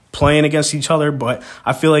 like, playing against each other. But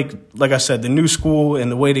I feel like I said, the new school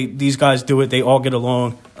and the way these guys do it, they all get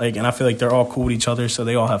along. And I feel like they're all cool with each other, so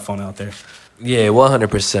they all have fun out there. Yeah,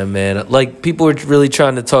 100%, man. Like, people were really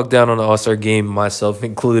trying to talk down on the All-Star game, myself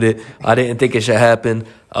included. I didn't think it should happen.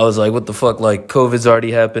 I was like, what the fuck? Like, COVID's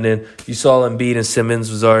already happening. You saw Embiid and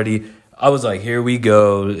Simmons was already... I was like, here we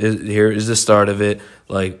go. Here is the start of it.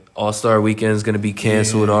 Like, All-Star Weekend is going to be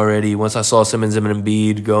canceled already. Once I saw Simmons and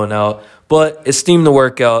Embiid going out. But it seemed to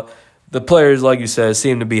work out. The players, like you said,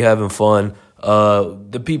 seemed to be having fun.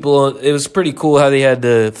 The people, it was pretty cool how they had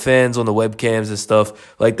the fans on the webcams and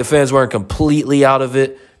stuff. Like, the fans weren't completely out of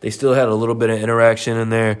it. They still had a little bit of interaction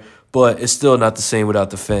in there. But it's still not the same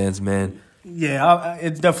without the fans, man. Yeah,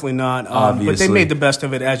 it's definitely not. But they made the best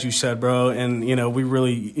of it, as you said, bro. And, we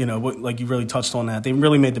really, like you really touched on that. They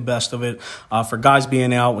really made the best of it for guys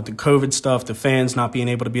being out with the COVID stuff, the fans not being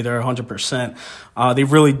able to be there 100%. They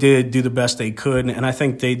really did do the best they could. And I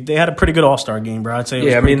think they had a pretty good All-Star game, bro. I'd say it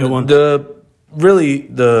was a pretty good one. The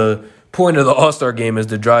point of the All-Star game is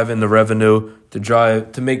to drive in the revenue,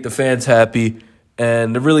 to make the fans happy,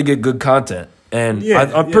 and to really get good content. And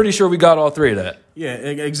I'm pretty sure we got all three of that. Yeah,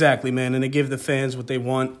 exactly, man. And they give the fans what they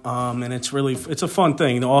want. And it's a fun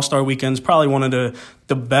thing. The All-Star Weekend is probably one of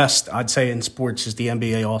the best, I'd say, in sports is the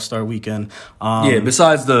NBA All-Star Weekend.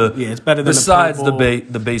 Besides it's better than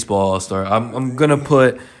the baseball All-Star. I'm gonna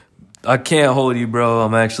put. I can't hold you, bro.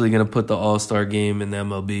 I'm actually going to put the All-Star game in the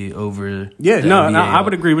MLB over NBA. I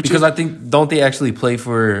would agree with you. Because I think, don't they actually play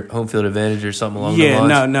for home field advantage or something along those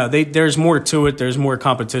lines? No. There's more to it. There's more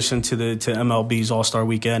competition to MLB's All-Star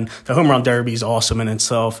Weekend. The Home Run Derby is awesome in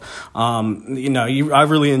itself. I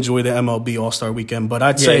really enjoy the MLB All-Star Weekend, but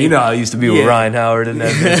I'd say... I used to be with Ryan Howard in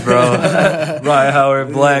that bitch, bro. Ryan Howard,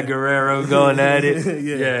 Vlad Guerrero going at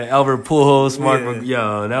it. Albert Pujols,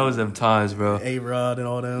 that was them times, bro. A-Rod and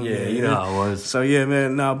all them. Yeah. You know how it was. So,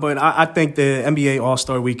 man. No, but I think the NBA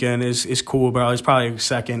All-Star Weekend is cool, bro. It's probably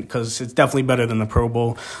second because it's definitely better than the Pro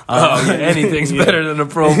Bowl. Anything's better than the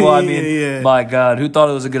Pro Bowl. I mean, my God. Who thought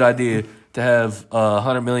it was a good idea to have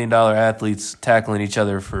 $100 million athletes tackling each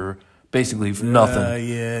other for basically nothing?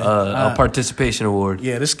 A participation award.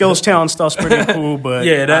 Yeah, the skills talent stuff's pretty cool, but...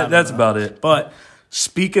 that's about it. But...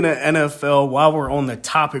 Speaking of NFL, while we're on the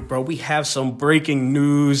topic, bro, we have some breaking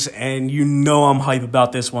news, and I'm hype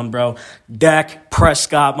about this one, bro. Dak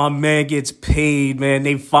Prescott, my man, gets paid, man.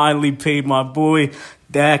 They finally paid my boy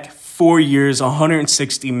Dak 4 years,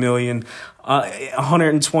 $160 million,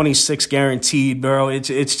 126 guaranteed, bro.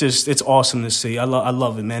 It's awesome to see. I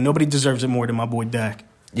love it, man. Nobody deserves it more than my boy Dak.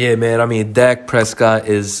 Yeah, man. I mean, Dak Prescott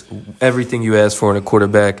is everything you ask for in a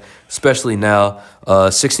quarterback, especially now.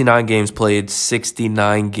 69 games played,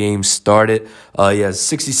 69 games started. He has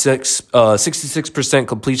 66%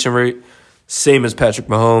 completion rate, same as Patrick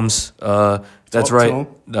Mahomes. That's right.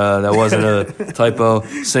 That wasn't a typo.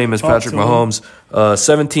 Same as Patrick Mahomes.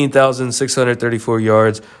 17,634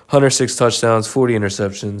 yards, 106 touchdowns, 40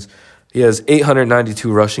 interceptions. He has 892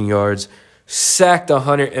 rushing yards. Sacked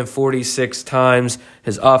 146 times.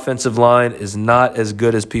 His offensive line is not as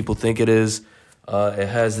good as people think it is. It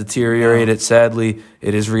has deteriorated. Sadly,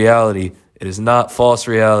 it is reality. It is not false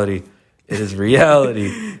reality. It is reality.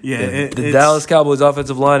 The Dallas Cowboys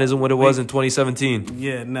offensive line isn't what it was in 2017.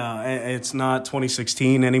 Yeah, no, it's not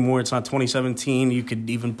 2016 anymore. It's not 2017. You could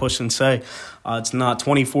even push and say it's not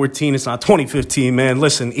 2014. It's not 2015, man.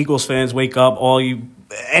 Listen, Eagles fans, wake up.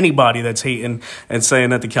 Anybody that's hating and saying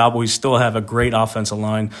that the Cowboys still have a great offensive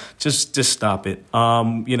line, just stop it.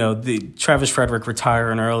 The Travis Frederick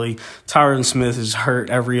retiring early. Tyron Smith is hurt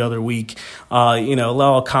every other week.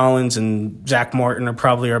 La'el Collins and Zach Martin are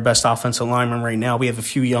probably our best offensive linemen right now. We have a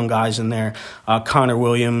few young guys in there. Connor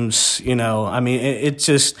Williams, it's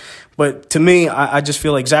just. But to me, I just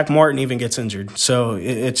feel like Zach Martin even gets injured. So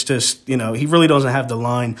it's just, he really doesn't have the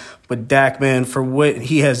line. But Dak, man, for what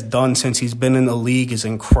he has done since he's been in the league is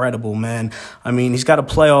incredible, man. I mean, he's got a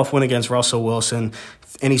playoff win against Russell Wilson,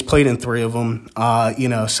 and he's played in 3 of them.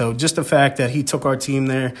 So just the fact that he took our team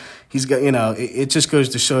there, he's got, it just goes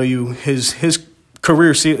to show you his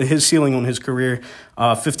career, his ceiling on his career,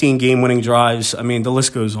 15 game-winning drives. I mean, the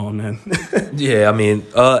list goes on, man. Yeah, I mean,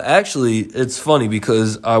 actually, it's funny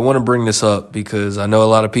because I want to bring this up because I know a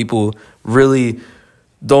lot of people really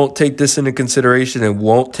don't take this into consideration and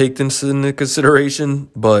won't take this into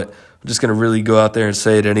consideration, but I'm just going to really go out there and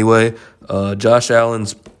say it anyway. Josh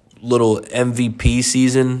Allen's little MVP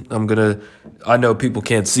season, I know people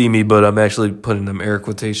can't see me, but I'm actually putting them air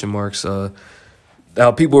quotation marks, how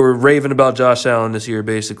people were raving about Josh Allen this year,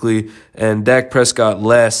 basically, and Dak Prescott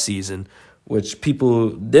last season, which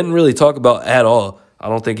people didn't really talk about at all. I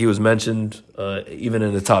don't think he was mentioned even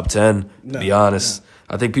in the top 10, to be honest.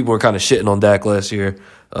 I think people were kind of shitting on Dak last year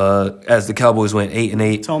as the Cowboys went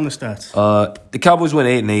 8-8. Tell them the stats. The Cowboys went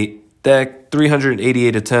 8-8. Dak,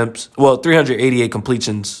 388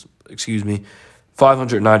 completions,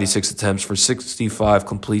 596 attempts for 65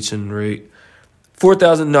 completion rate,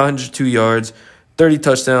 4,902 yards, 30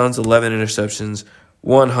 touchdowns, 11 interceptions,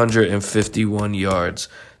 151 yards.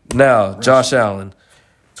 Now, Josh Allen,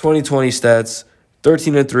 2020 stats,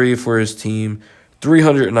 13-3 for his team,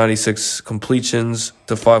 396 completions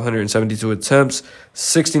to 572 attempts,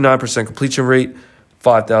 69% completion rate,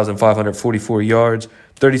 5,544 yards,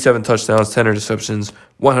 37 touchdowns, 10 interceptions,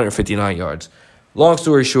 159 yards. Long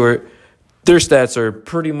story short, their stats are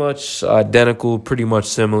pretty much identical, pretty much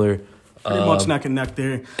similar. Pretty much neck and neck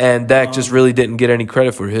there. And Dak just really didn't get any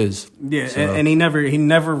credit for his. Yeah, so. and he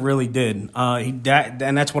never really did. And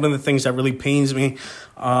that's one of the things that really pains me.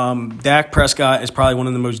 Dak Prescott is probably one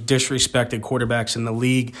of the most disrespected quarterbacks in the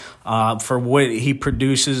league for what he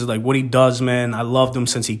produces, like what he does, man. I loved him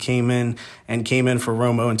since he came in for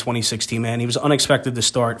Romo in 2016, man. He was unexpected to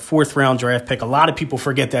start, 4th-round draft pick. A lot of people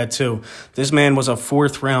forget that, too. This man was a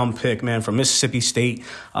 4th-round pick, man, from Mississippi State.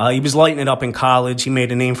 He was lighting it up in college. He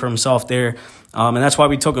made a name for himself there. And that's why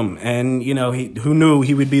we took him. And, who knew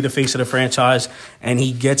he would be the face of the franchise? And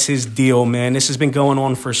he gets his deal, man. This has been going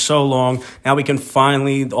on for so long. Now we can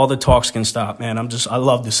finally, all the talks can stop, man. I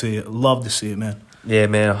love to see it. Love to see it, man. Yeah,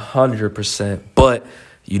 man, 100%. But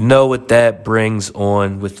you know what that brings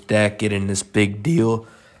on with Dak getting this big deal?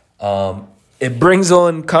 It brings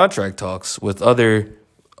on contract talks with other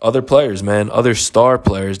players, man, other star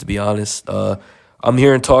players, to be honest. I'm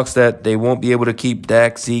hearing talks that they won't be able to keep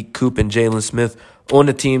Dak, Zeke, Coop, and Jalen Smith on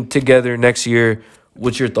the team together next year.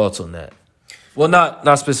 What's your thoughts on that? Well,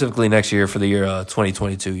 not specifically next year, for the year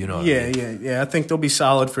 2022, you know. Yeah. I think they'll be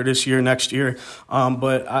solid for this year, next year.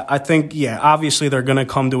 But I think, obviously they're going to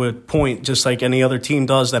come to a point, just like any other team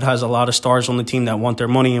does that has a lot of stars on the team that want their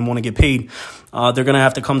money and want to get paid. They're going to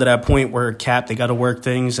have to come to that point where they got to work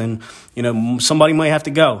things, and, somebody might have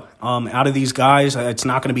to go. Out of these guys, it's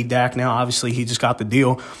not going to be Dak now. Obviously, he just got the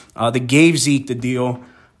deal. They gave Zeke the deal.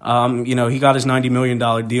 He got his $90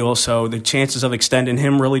 million deal, so the chances of extending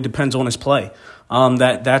him really depends on his play.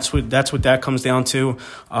 That's what that comes down to.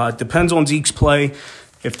 Depends on Zeke's play.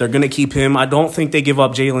 If they're going to keep him, I don't think they give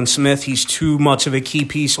up Jalen Smith. He's too much of a key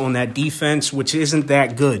piece on that defense, which isn't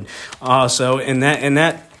that good. So in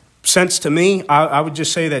that sense, to me, I would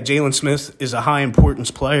just say that Jalen Smith is a high importance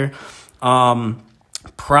player.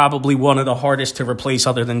 Probably one of the hardest to replace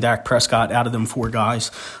other than Dak Prescott out of them 4 guys.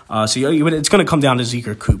 So it's going to come down to Zeke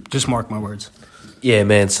or Coop. Just mark my words. Yeah,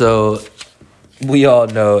 man. So we all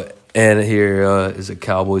know, and here is a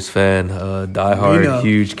Cowboys fan, diehard,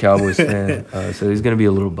 huge Cowboys fan. So he's going to be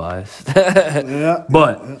a little biased. Yeah.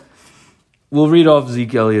 But we'll read off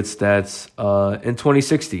Zeke Elliott's stats. In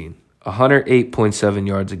 2016, 108.7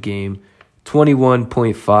 yards a game,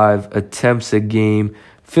 21.5 attempts a game,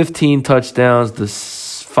 15 touchdowns to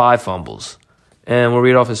 5 fumbles. And we'll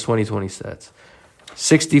read off his 2020 stats.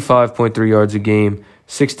 65.3 yards a game,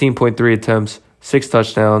 16.3 attempts, 6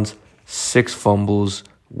 touchdowns, 6 fumbles.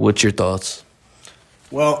 What's your thoughts?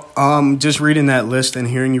 Well, just reading that list and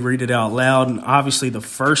hearing you read it out loud, obviously the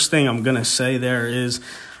first thing I'm going to say there is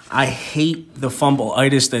I hate the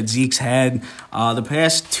fumble-itis that Zeke's had the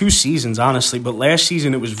past 2 seasons, honestly. But last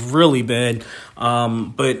season, it was really bad.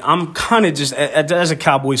 But I'm kind of just, as a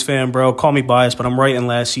Cowboys fan, bro, call me biased, but I'm writing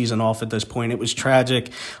last season off at this point. It was tragic.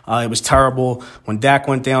 It was terrible. When Dak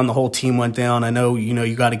went down, the whole team went down. I know,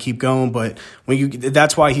 you got to keep going, but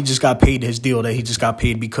that's why he just got paid his deal, that he just got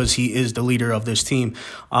paid because he is the leader of this team.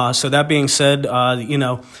 So that being said,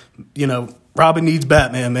 Robin needs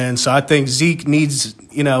Batman, man. So I think Zeke needs,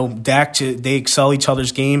 Dak they excel each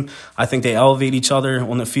other's game. I think they elevate each other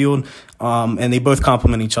on the field, and they both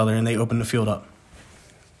complement each other, and they open the field up.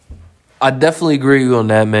 I definitely agree on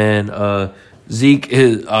that, man. Zeke,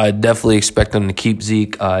 I definitely expect them to keep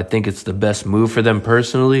Zeke. I think it's the best move for them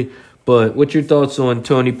personally. But what's your thoughts on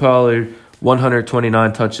Tony Pollard?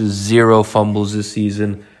 129 touches, 0 fumbles this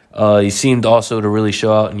season. He seemed also to really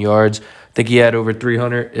show out in yards. I think he had over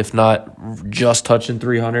 300, if not just touching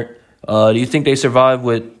 300. Do you think they survive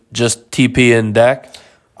with just TP and Dak?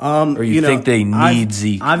 Or you think they need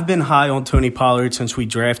Zeke? I've been high on Tony Pollard since we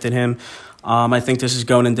drafted him. I think this is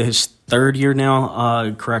going into his 3rd year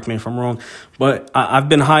now. Correct me if I'm wrong. But I've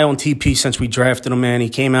been high on TP since we drafted him, man. He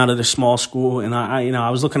came out of the small school, and I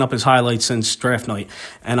was looking up his highlights since draft night,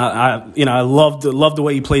 and I loved the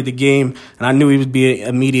way he played the game, and I knew he would be an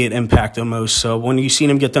immediate impact almost. So when you seen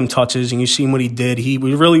him get them touches and you seen what he did, he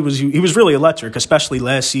was really electric, especially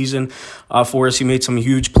last season for us. He made some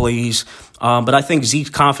huge plays, but I think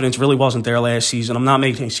Zeke's confidence really wasn't there last season. I'm not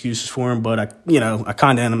making excuses for him, but I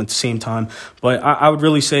kind of am at the same time. But I would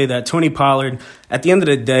really say that Tony Pollard, at the end of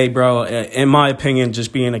the day, bro, in my opinion,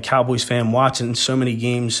 just being a Cowboys fan, watching so many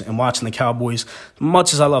games and watching the Cowboys,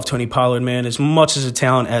 much as I love Tony Pollard, man, as much as a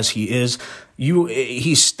talent as he is,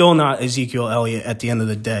 he's still not Ezekiel Elliott at the end of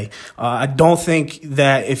the day. I don't think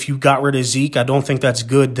that if you got rid of Zeke, I don't think that's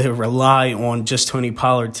good to rely on just Tony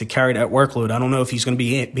Pollard to carry that workload. I don't know if he's going to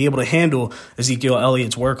be able to handle Ezekiel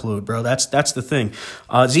Elliott's workload, bro. That's the thing.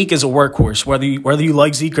 Zeke is a workhorse. Whether you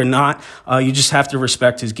like Zeke or not, you just have to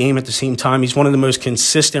respect his game at the same time. He's one of the most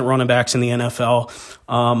consistent running backs in the NFL.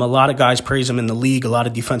 A lot of guys praise him in the league. A lot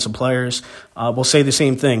of defensive players will say the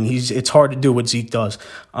same thing. It's hard to do what Zeke does.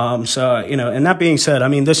 And that being said, I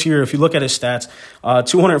mean, this year, if you look at his stats,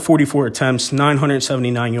 244 attempts,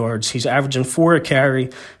 979 yards. He's averaging 4 a carry,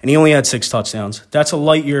 and he only had 6 touchdowns. That's a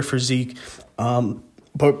light year for Zeke.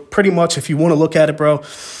 But pretty much, if you want to look at it, bro,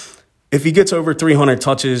 if he gets over 300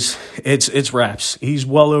 touches, it's wraps. He's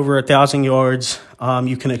well over 1,000 yards.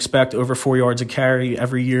 You can expect over 4 yards a carry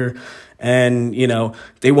every year. And,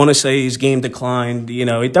 they want to say his game declined.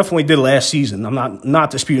 It definitely did last season. I'm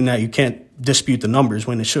not disputing that. You can't dispute the numbers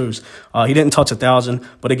when it shows. He didn't touch 1,000.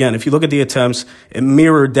 But again, if you look at the attempts, it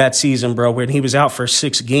mirrored that season, bro, when he was out for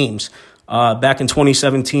 6 games. Back in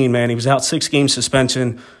 2017, man, he was out 6 game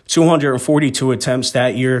suspension, 242 attempts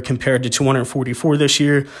that year compared to 244 this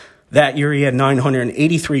year. That year, he had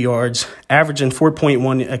 983 yards, averaging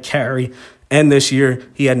 4.1 a carry. And this year,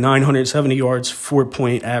 he had 970 yards,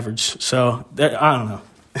 4-point average. So, I don't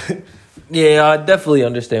know. Yeah, I definitely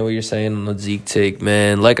understand what you're saying on the Zeke take,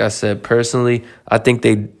 man. Like I said, personally, I think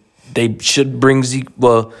they should bring Zeke.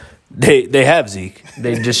 Well, they have Zeke.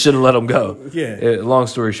 They just shouldn't let him go. Yeah. Long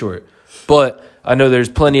story short. But I know there's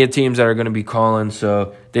plenty of teams that are going to be calling,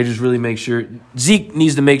 so they just really make sure. Zeke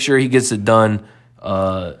needs to make sure he gets it done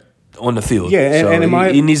on the field. Yeah, and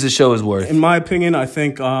he needs to show his worth. In my opinion, I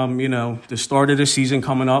think, the start of the season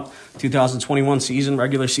coming up, 2021 season,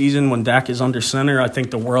 regular season, when Dak is under center, I think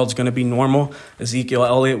the world's going to be normal. Ezekiel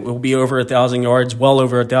Elliott will be over 1,000 yards, well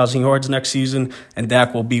over 1,000 yards next season, and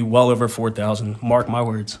Dak will be well over 4,000. Mark my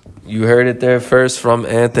words. You heard it there first from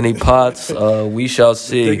Anthony Potts. We shall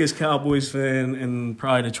see. Biggest Cowboys fan in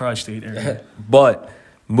probably the tri-state area. But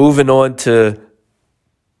moving on to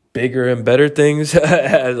bigger and better things,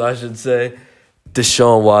 as I should say.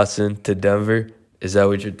 Deshaun Watson to Denver. Is that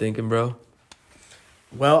what you're thinking, bro?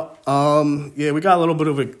 Well, we got a little bit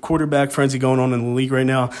of a quarterback frenzy going on in the league right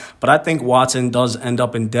now, but I think Watson does end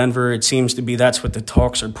up in Denver. It seems to be that's what the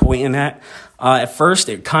talks are pointing at. At first,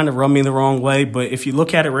 it kind of rubbed me the wrong way, but if you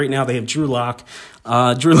look at it right now, they have Drew Lock.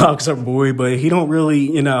 Drew Lock's our boy, but he don't really,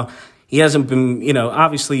 he hasn't been,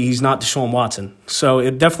 obviously he's not Deshaun Watson. So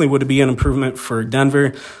it definitely would be an improvement for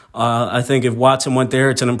Denver. I think if Watson went there,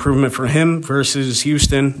 it's an improvement for him versus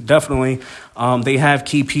Houston, definitely. They have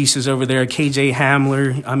key pieces over there, KJ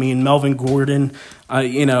Hamler, Melvin Gordon.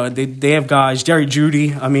 They have guys, Jerry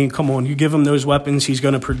Jeudy. Come on, you give him those weapons, he's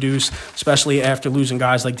going to produce, especially after losing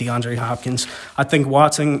guys like DeAndre Hopkins. I think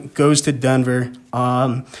Watson goes to Denver.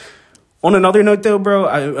 On another note, though, bro,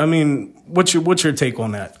 I mean, what's your take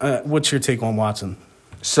on that? What's your take on Watson?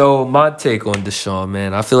 So my take on Deshaun,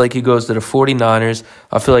 man, I feel like he goes to the 49ers.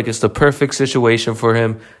 I feel like it's the perfect situation for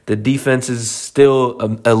him. The defense is still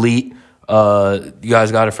elite. You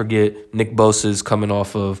guys got to forget Nick Bosa's coming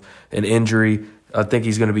off of an injury. I think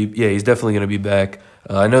he's going to be, he's definitely going to be back.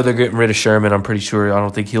 I know they're getting rid of Sherman. I'm pretty sure. I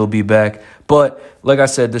don't think he'll be back. But like I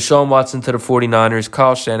said, Deshaun Watson to the 49ers,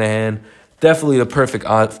 Kyle Shanahan, definitely the perfect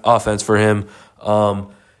offense for him.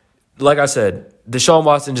 Like I said, Deshaun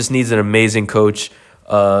Watson just needs an amazing coach.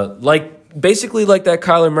 Basically like that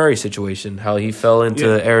Kyler Murray situation, how he fell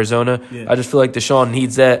into Arizona. Yeah. I just feel like Deshaun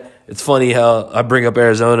needs that. It's funny how I bring up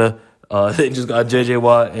Arizona. They just got J.J.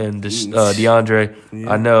 Watt and DeAndre.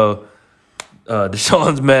 Yeah. I know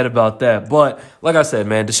Deshaun's mad about that. But like I said,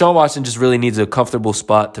 man, Deshaun Watson just really needs a comfortable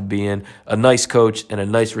spot to be in, a nice coach and a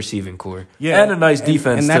nice receiving core. Yeah, and a nice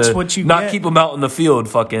defense and that's to what you not keep him out in the field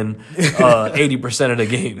fucking 80% of the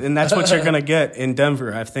game. And that's what you're going to get in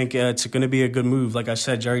Denver. I think it's going to be a good move. Like I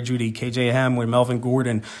said, Jerry Jeudy, KJ Hamler, Melvin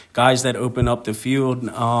Gordon, guys that open up the field.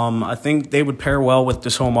 I think they would pair well with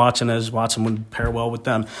Deshaun Watson as Watson would pair well with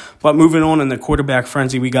them. But moving on in the quarterback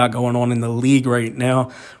frenzy we got going on in the league right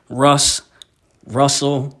now,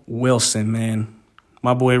 Russell Wilson, man.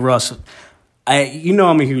 My boy Russ.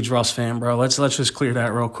 I'm a huge Russ fan, bro. Let's just clear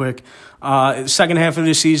that real quick. Second half of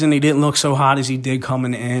the season, he didn't look so hot as he did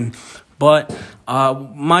coming in. But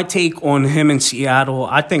my take on him in Seattle,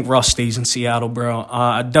 I think Russ stays in Seattle, bro.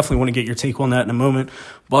 I definitely want to get your take on that in a moment.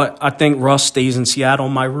 But I think Russ stays in Seattle.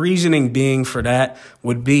 My reasoning being for that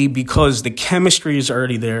would be because the chemistry is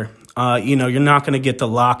already there. You're not going to get the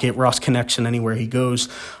Lockett-Russ connection anywhere he goes.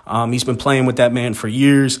 He's been playing with that man for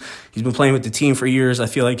years. He's been playing with the team for years. I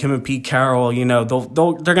feel like him and Pete Carroll, they're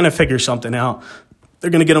going to figure something out. They're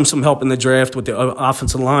going to get him some help in the draft with the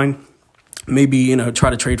offensive line. Maybe, try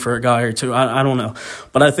to trade for a guy or two. I don't know.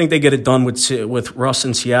 But I think they get it done with Russ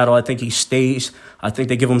in Seattle. I think he stays. I think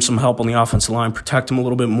they give him some help on the offensive line, protect him a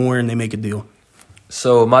little bit more, and they make a deal.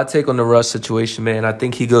 So my take on the Russ situation, man, I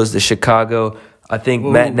think he goes to Chicago. I think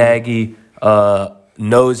Matt Nagy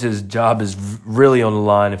knows his job is really on the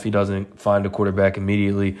line if he doesn't find a quarterback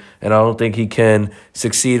immediately. And I don't think he can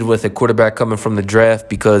succeed with a quarterback coming from the draft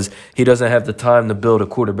because he doesn't have the time to build a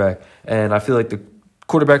quarterback. And I feel like the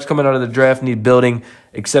quarterbacks coming out of the draft need building,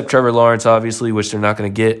 except Trevor Lawrence, obviously, which they're not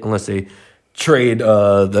going to get unless they trade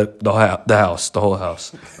the whole house.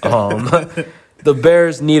 The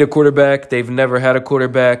Bears need a quarterback. They've never had a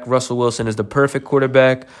quarterback. Russell Wilson is the perfect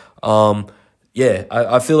quarterback.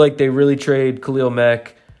 I feel like they really trade Khalil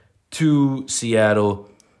Mack to Seattle.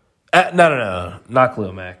 No, not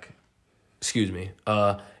Khalil Mack. Excuse me.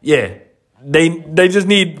 They just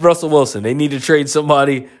need Russell Wilson. They need to trade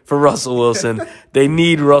somebody for Russell Wilson. They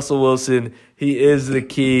need Russell Wilson. He is the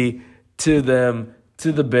key to them,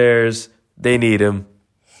 to the Bears. They need him.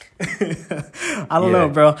 I don't know,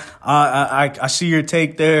 bro. I see your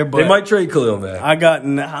take there, but they might trade Khalil Mack. I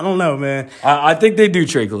don't know, man. I think they do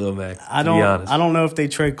trade Khalil Mack. Be honest. I don't know if they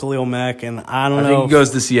trade Khalil Mack, and I think he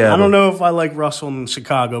goes to Seattle. I don't know if I like Russell in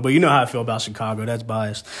Chicago, but you know how I feel about Chicago. That's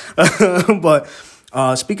biased. But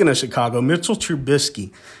speaking of Chicago, Mitchell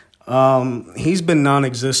Trubisky. He's been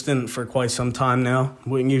non-existent for quite some time now,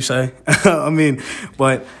 wouldn't you say?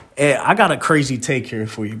 But I got a crazy take here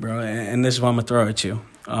for you, bro, and this is what I'm gonna throw at you.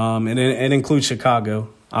 And it includes Chicago,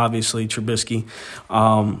 obviously, Trubisky.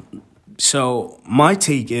 So my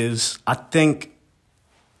take is I think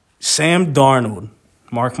Sam Darnold,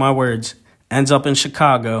 mark my words, ends up in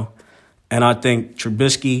Chicago, and I think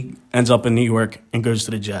Trubisky ends up in New York and goes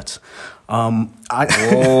to the Jets. It's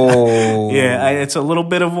a little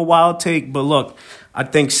bit of a wild take, but look, I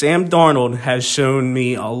think Sam Darnold has shown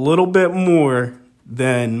me a little bit more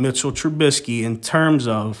than Mitchell Trubisky in terms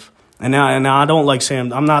of, and I don't like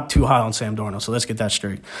Sam. I'm not too high on Sam Darnold, so let's get that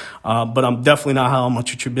straight. But I'm definitely not high on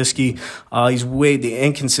Mitchell Trubisky. He's the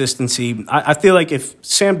inconsistency. I feel like if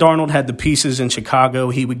Sam Darnold had the pieces in Chicago,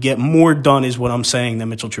 he would get more done, is what I'm saying, than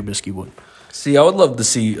Mitchell Trubisky would. See, I would love to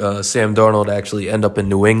see Sam Darnold actually end up in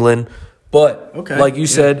New England. But like you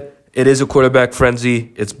said, it is a quarterback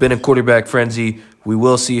frenzy. It's been a quarterback frenzy. We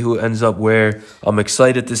will see who ends up where. I'm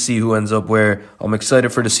excited to see who ends up where. I'm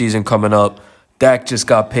excited for the season coming up. Dak just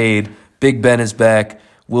got paid. Big Ben is back.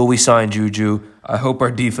 Will we sign Juju? I hope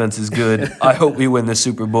our defense is good. I hope we win the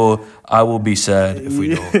Super Bowl. I will be sad if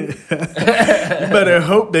we don't. You better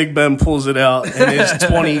hope Big Ben pulls it out in his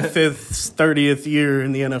 25th, 30th year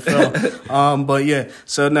in the NFL. But yeah,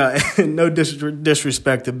 so no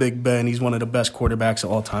disrespect to Big Ben. He's one of the best quarterbacks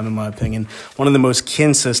of all time, in my opinion. One of the most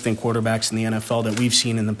consistent quarterbacks in the NFL that we've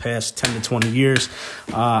seen in the past 10 to 20 years.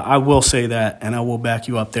 I will say that, and I will back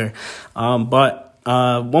you up there. But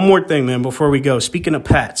one more thing, man, before we go. Speaking of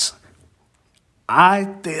Pats, I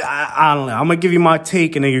don't know. I'm going to give you my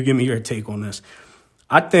take, and then you give me your take on this.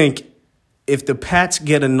 I think if the Pats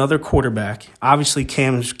get another quarterback, obviously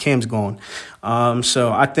Cam's gone.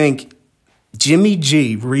 So I think Jimmy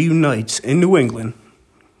G reunites in New England.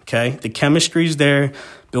 Okay, the chemistry's there.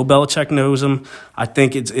 Bill Belichick knows him. I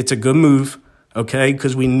think it's a good move. Okay,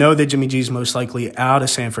 because we know that Jimmy G is most likely out of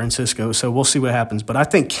San Francisco, so we'll see what happens. But I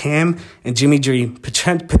think Cam and Jimmy G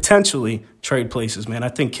potentially trade places, man. I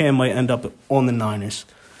think Cam might end up on the Niners.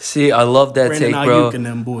 See, I love that Brandon take, bro. Ayuk and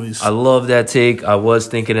them boys. I love that take. I was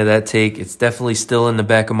thinking of that take. It's definitely still in the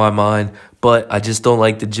back of my mind, but I just don't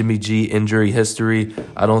like the Jimmy G injury history.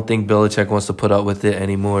 I don't think Belichick wants to put up with it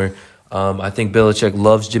anymore. I think Belichick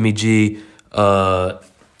loves Jimmy G.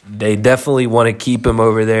 They definitely want to keep him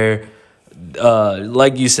over there.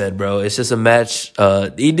 Like you said, bro, it's just a match. I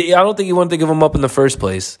don't think you wanted to give him up in the first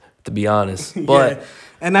place, to be honest. But yeah.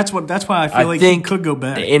 And that's why I feel like he could go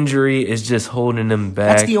back. The injury is just holding him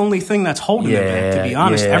back. That's the only thing that's holding him back, to be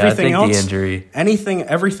honest. Yeah, everything else, the injury.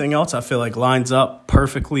 Everything else, I feel like lines up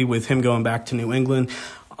perfectly with him going back to New England.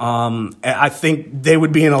 I think they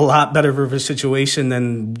would be in a lot better of a situation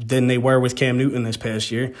than they were with Cam Newton this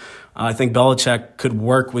past year. I think Belichick could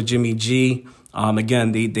work with Jimmy G.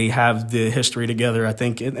 Again, they have the history together. I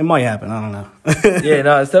think it might happen. I don't know. Yeah,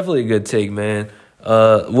 no, it's definitely a good take, man.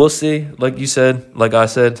 We'll see. Like you said, like I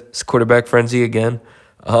said, it's quarterback frenzy again.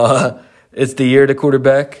 It's the year to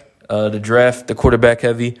quarterback. The draft, the quarterback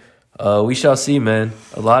heavy. We shall see, man.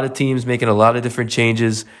 A lot of teams making a lot of different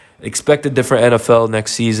changes. Expect a different NFL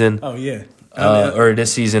next season. Oh, yeah. Or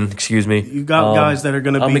this season, excuse me. You got guys that are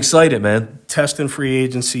going to be... I'm excited, man. Testing free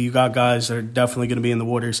agency. You got guys that are definitely going to be in the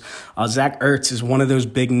waters. Zach Ertz is one of those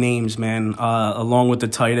big names, man, along with the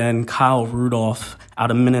tight end, Kyle Rudolph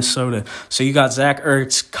out of Minnesota. So you got Zach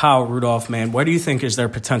Ertz, Kyle Rudolph, man. Where do you think is their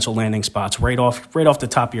potential landing spots right off the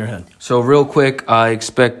top of your head? So real quick, I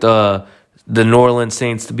expect... the New Orleans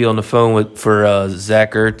Saints to be on the phone for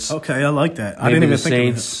Zach Ertz. Okay, I like that. Maybe I didn't even the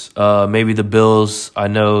think Saints, of it. Maybe the Bills. I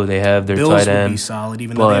know they have their Bills tight end. Bills would be solid,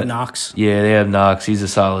 even though they have Knox. Yeah, they have Knox. He's a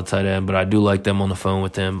solid tight end, but I do like them on the phone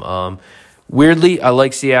with him. Weirdly, I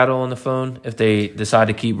like Seattle on the phone if they decide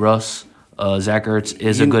to keep Russ. Zach Ertz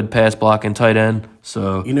is a good pass blocking tight end.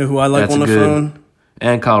 So you know who I like on the phone?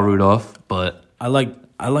 And Kyle Rudolph, but I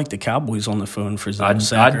like the Cowboys on the phone for Zach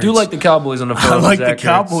Ertz. I do like the Cowboys on the phone. I like with Zach the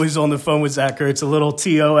Cowboys on the phone with Zach Ertz. A little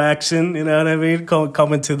TO action, you know what I mean?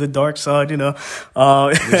 Coming to the dark side, you know.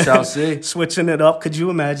 We shall see. Switching it up. Could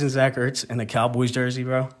you imagine Zach Ertz in a Cowboys jersey,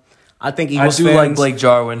 bro? I think Eagles fans, like Blake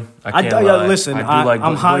Jarwin. I can't lie. Listen, I do like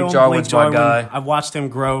I'm high Blake on Jarwin's Blake Jarwin. my guy. I've watched him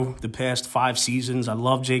grow the past 5 seasons. I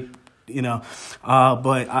love Jake. You know,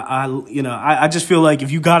 but I just feel like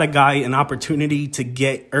if you got a guy an opportunity to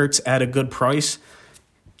get Ertz at a good price,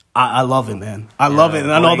 I love it, man. I love it,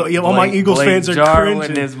 and I know all my Eagles fans are Jarwin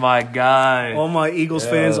cringing. Is my guy. All my Eagles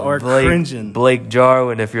fans are cringing. Blake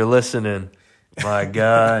Jarwin, if you're listening, my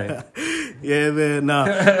guy. Yeah, man. No,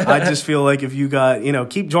 I just feel like if you got,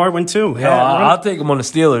 keep Jarwin too. I'll take him on the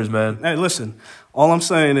Steelers, man. Hey, listen. All I'm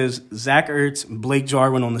saying is Zach Ertz and Blake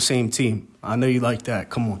Jarwin on the same team. I know you like that.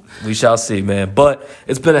 Come on. We shall see, man. But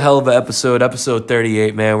it's been a hell of an episode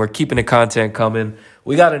 38, man. We're keeping the content coming.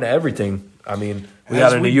 We got into everything. I mean, we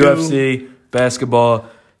got into UFC, basketball.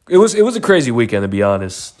 It was a crazy weekend, to be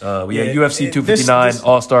honest. We had UFC 259,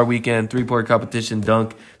 All-Star Weekend, 3-point competition,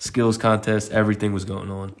 dunk, skills contest. Everything was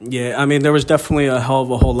going on. Yeah, I mean, there was definitely a hell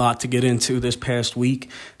of a whole lot to get into this past week.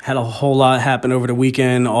 Had a whole lot happen over the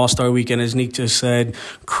weekend, All-Star Weekend, as Nick just said.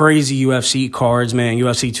 Crazy UFC cards, man,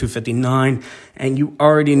 UFC 259. And you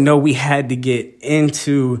already know we had to get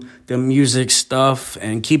into the music stuff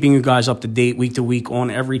and keeping you guys up to date week to week on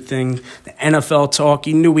everything. The NFL talk,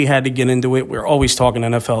 you knew we had to get into it. We're always talking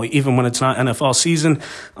NFL, even when it's not NFL season.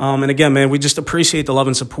 And again, man, we just appreciate the love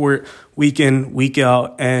and support week in, week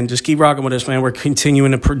out. And just keep rocking with us, man. We're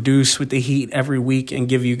continuing to produce with the heat every week and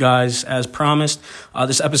give you guys as promised.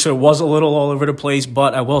 This episode was a little all over the place,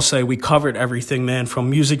 but I will say we covered everything, man, from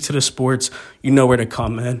music to the sports. You know where to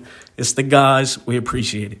come, man. It's the guys. We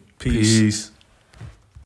appreciate it. Peace.